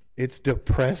 It's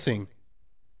depressing.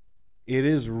 It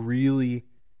is really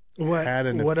had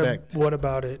an effect. What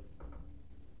about it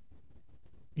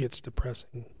gets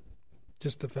depressing?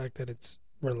 Just the fact that it's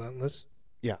relentless.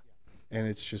 Yeah, and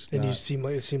it's just. And it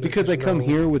seems because I come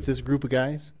here with this group of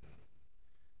guys.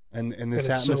 And this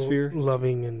atmosphere, so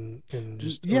loving and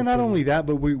just open. Not only that,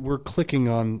 but we're clicking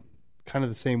on kind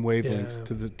of the same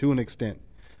wavelengths to an extent.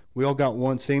 We all got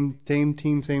one same team,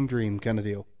 same dream kind of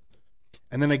deal.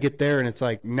 And then I get there and it's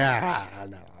like, no,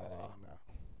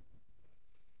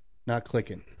 not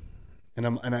clicking.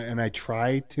 And I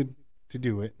try to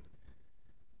do it.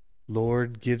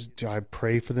 Lord I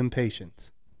pray for them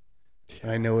patience.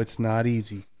 And I know it's not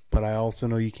easy. But I also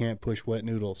know you can't push wet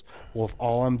noodles. Well, if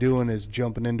all I'm doing is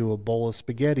jumping into a bowl of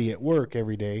spaghetti at work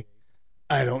every day,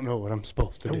 I don't know what I'm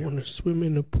supposed to do. I want to swim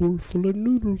in a pool full of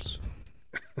noodles.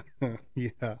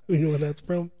 Yeah. You know where that's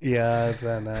from? Yeah, it's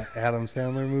an Adam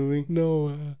Sandler movie.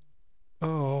 No.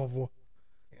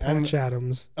 Patch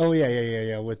Adams. Oh,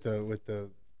 yeah. With the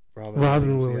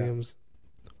Robin Williams.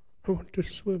 Yeah. I want to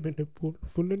swim in a pool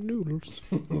full of noodles.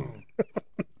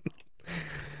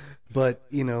 But,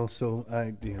 you know, so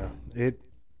I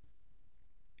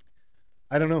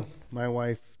don't know. My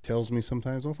wife tells me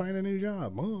sometimes, "I'll find a new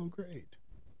job." Oh, great.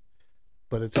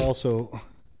 But it's also,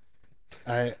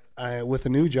 I with a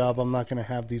new job, I'm not going to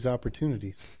have these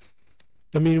opportunities.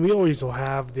 I mean, we always will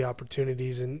have the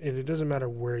opportunities, and it doesn't matter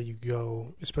where you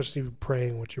go, especially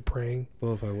praying what you're praying.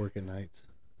 Well, if I work at nights.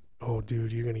 Oh,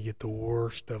 dude, you're going to get the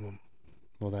worst of them.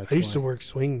 Well, I used to work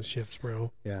swing shifts,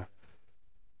 bro. Yeah.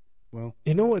 Well,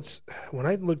 you know when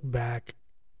I look back,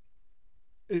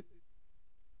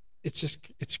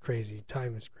 it's crazy.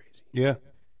 Time is crazy. Yeah.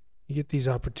 You get these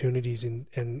opportunities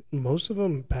and most of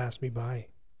them pass me by.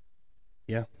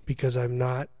 Yeah. Because I'm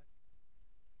not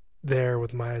there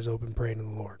with my eyes open praying to the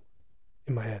Lord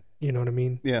in my head. You know what I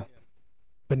mean? Yeah.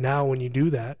 But now when you do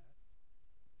that,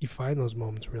 you find those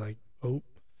moments where you're like, oh,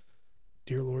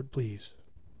 dear Lord, please.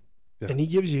 Yeah. And he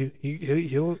gives you,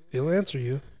 he'll answer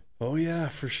you. Oh, yeah,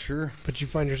 for sure. But you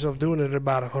find yourself doing it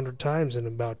about 100 times in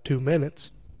about 2 minutes.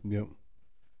 Yep.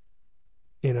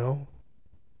 You know?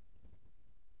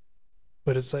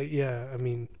 But it's like, yeah, I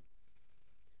mean,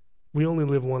 we only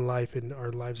live one life, and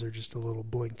our lives are just a little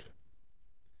blink.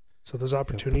 So those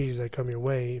opportunities that come your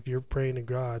way, if you're praying to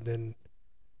God, then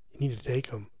you need to take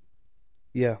them.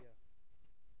 Yeah.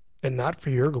 And not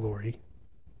for your glory.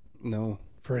 No.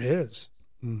 For His.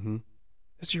 Mm-hmm.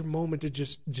 It's your moment to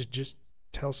just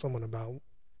tell someone about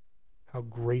how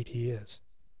great He is.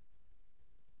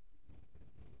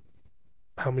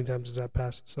 How many times does that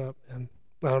pass us up, man?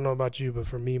 I don't know about you, but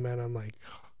for me, man, I'm like,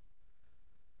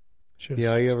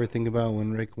 yeah, you ever think about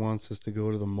when Rick wants us to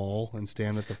go to the mall and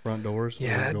stand at the front doors?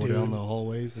 Yeah, or go down the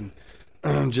hallways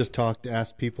and just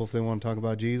ask people if they want to talk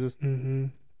about Jesus? Mm-hmm.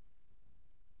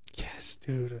 Yes,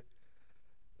 dude.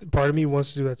 Part of me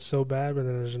wants to do that so bad, but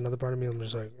then there's another part of me I'm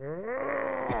just like, you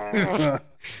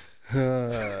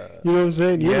know what I'm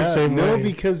saying? You're the same way.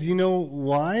 Because you know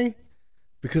why?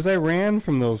 Because I ran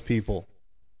from those people.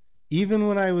 Even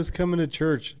when I was coming to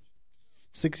church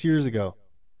 6 years ago,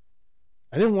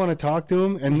 I didn't want to talk to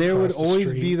them, and there would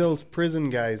always be those prison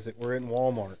guys that were in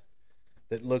Walmart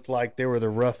that looked like they were the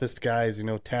roughest guys, you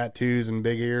know, tattoos and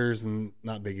big ears, and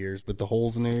not big ears, but the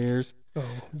holes in their ears. Oh,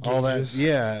 all that,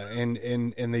 yeah, and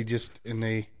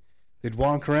they'd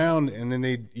walk around, and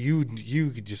then you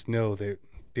could just know that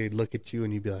they'd look at you,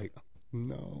 and you'd be like,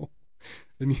 no.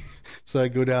 And so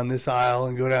I'd go down this aisle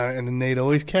and go down, and then they'd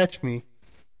always catch me.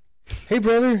 Hey,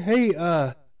 brother,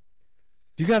 hey,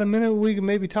 you got a minute we can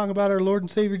maybe talk about our Lord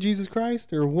and Savior Jesus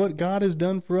Christ, or what God has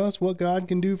done for us, what God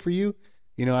can do for you?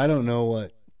 You know, I don't know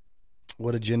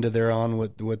what agenda they're on,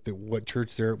 what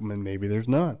church they're, maybe there's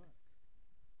none.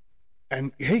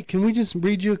 And hey, can we just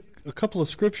read you a couple of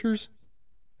scriptures?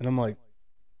 And I'm like,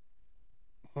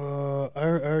 I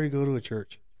already go to a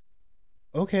church.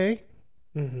 Okay.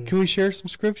 Mm-hmm. Can we share some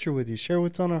scripture with you? Share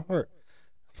what's on our heart.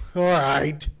 All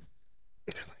right.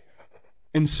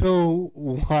 And so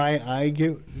why I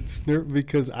get snurped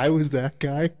because I was that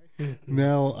guy. Mm-hmm.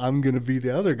 Now I'm going to be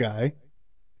the other guy.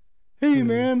 Hey,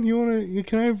 man,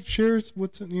 can I share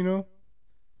what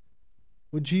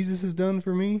Jesus has done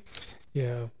for me?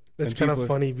 Yeah. That's kind of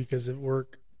funny because at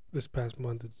work this past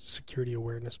month, it's Security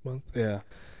Awareness Month. Yeah.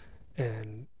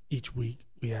 And each week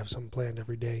we have something planned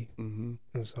every day. Mm-hmm.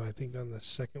 And so I think on the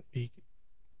second week,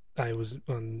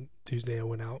 on Tuesday, I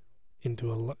went out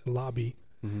into a lobby,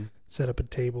 mm-hmm. set up a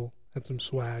table, had some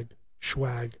swag,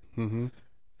 mm-hmm.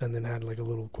 and then had like a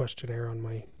little questionnaire on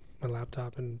my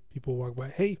laptop, and people walk by,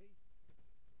 hey,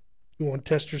 you want to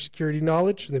test your security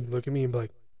knowledge? And they'd look at me and be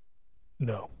like,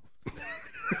 no.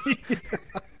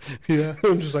 Yeah.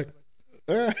 I'm just like,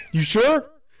 you sure?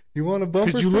 You want a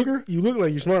bumper sticker? You look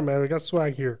like you're smart, man. I got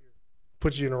swag here.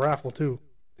 Put you in a raffle, too.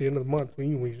 At the end of the month, we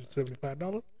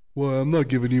 $75. Well, I'm not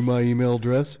giving you my email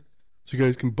address, so you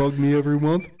guys can bug me every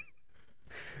month.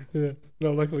 Yeah.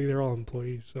 No, luckily they're all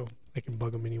employees, so I can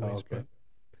bug them anyways. Oh, okay.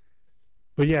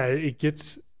 But yeah, it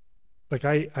gets, like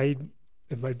I am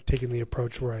taking the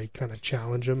approach where I kind of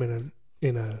challenge them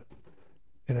in a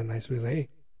nice way. Like, hey,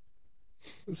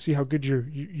 let's see how good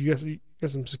you got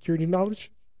some security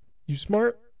knowledge? You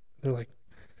smart? They're like,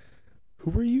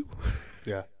 who are you?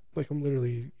 Yeah. Like, I'm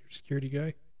literally your security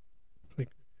guy. Like,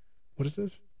 what is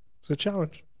this? It's a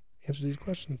challenge. Answer these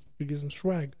questions. We get some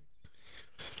swag.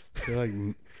 They're like,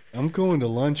 I'm going to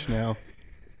lunch now.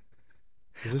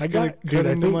 Is this going to get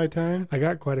into my time? I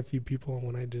got quite a few people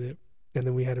when I did it. And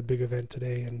then we had a big event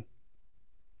today, and,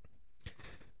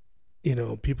 you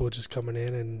know, people just coming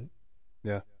in and,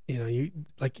 yeah. You know, you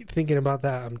like thinking about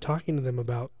that. I'm talking to them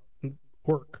about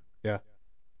work. Yeah.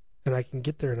 And I can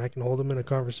get there and I can hold them in a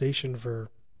conversation for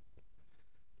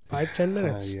 5-10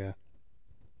 minutes. Yeah.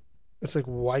 It's like,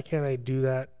 why can't I do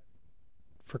that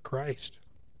for Christ?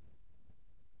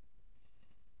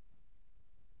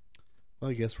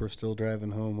 Well, I guess we're still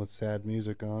driving home with sad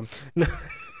music on.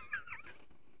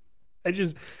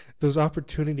 Those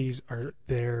opportunities are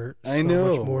there I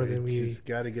know. Much more than we just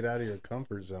got to get out of your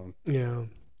comfort zone. Yeah.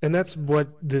 And that's what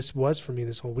this was for me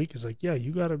this whole week is like, yeah,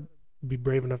 you got to be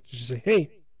brave enough to just say,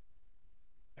 hey,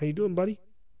 how you doing, buddy?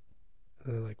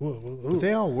 And they're like, whoa. But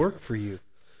they all work for you.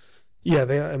 Yeah,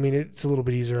 it's a little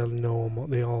bit easier to know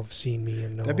them. They all have seen me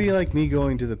and know. That'd be like me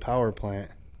going to the power plant.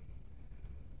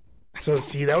 So,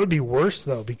 see, that would be worse,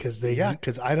 though, because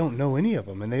because I don't know any of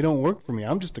them, and they don't work for me.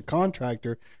 I'm just a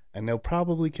contractor, and they'll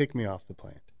probably kick me off the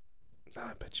plant. No,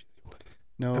 I bet you would.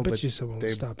 No, I bet you someone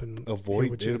would stop and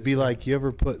avoid. It would be like you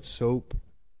ever put soap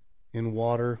in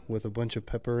water with a bunch of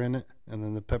pepper in it, and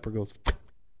then the pepper goes...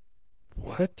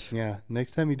 What? Yeah,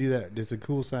 next time you do that, it's a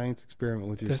cool science experiment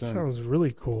with your son. That sounds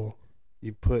really cool.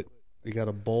 You got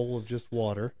a bowl of just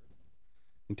water.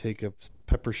 You take a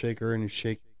pepper shaker and you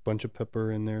shake a bunch of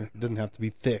pepper in there. It doesn't have to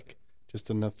be thick, just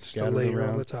enough scattered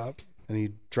around. On the top. And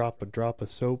you drop a drop of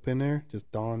soap in there,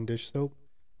 just Dawn dish soap,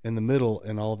 in the middle,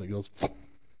 and all of it goes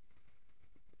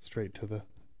straight to the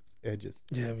edges.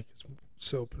 Yeah, because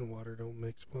soap and water don't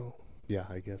mix well. Yeah,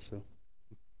 I guess so.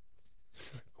 It's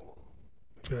kind of cool.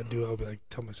 If I do, I'll be like,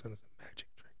 tell my son it's a magic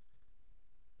trick.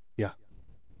 Yeah.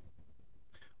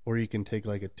 Or you can take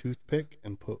like a toothpick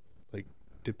and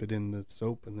dip it in the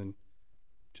soap and then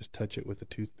just touch it with a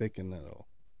toothpick and that'll.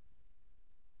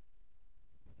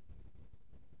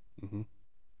 Mm-hmm.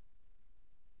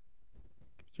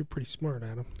 You're pretty smart,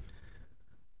 Adam.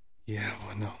 Yeah,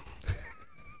 well, no.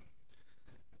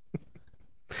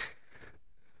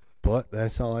 But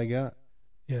that's all I got.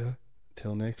 Yeah.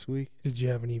 Till next week. Did you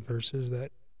have any verses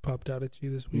that popped out at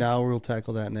you this week? No, we'll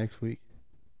tackle that next week.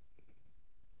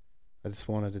 I just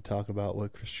wanted to talk about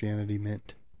what Christianity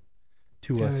meant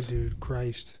to us. Dude,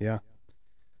 Christ. Yeah.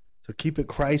 So keep it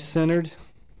Christ-centered.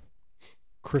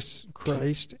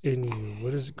 Christ in you.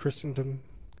 What is it, Christendom?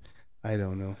 I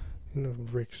don't know. You know,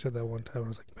 Rick said that one time. I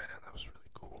was like, man, that was really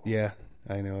cool. Yeah,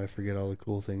 I know. I forget all the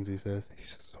cool things he says. He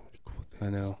says so many cool things. I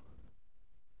know.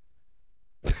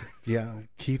 Yeah,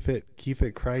 keep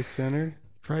it Christ-centered.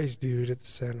 Christ, dude, at the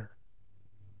center.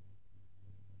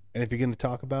 And if you're going to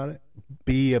talk about it,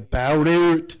 be about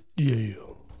it. Yeah.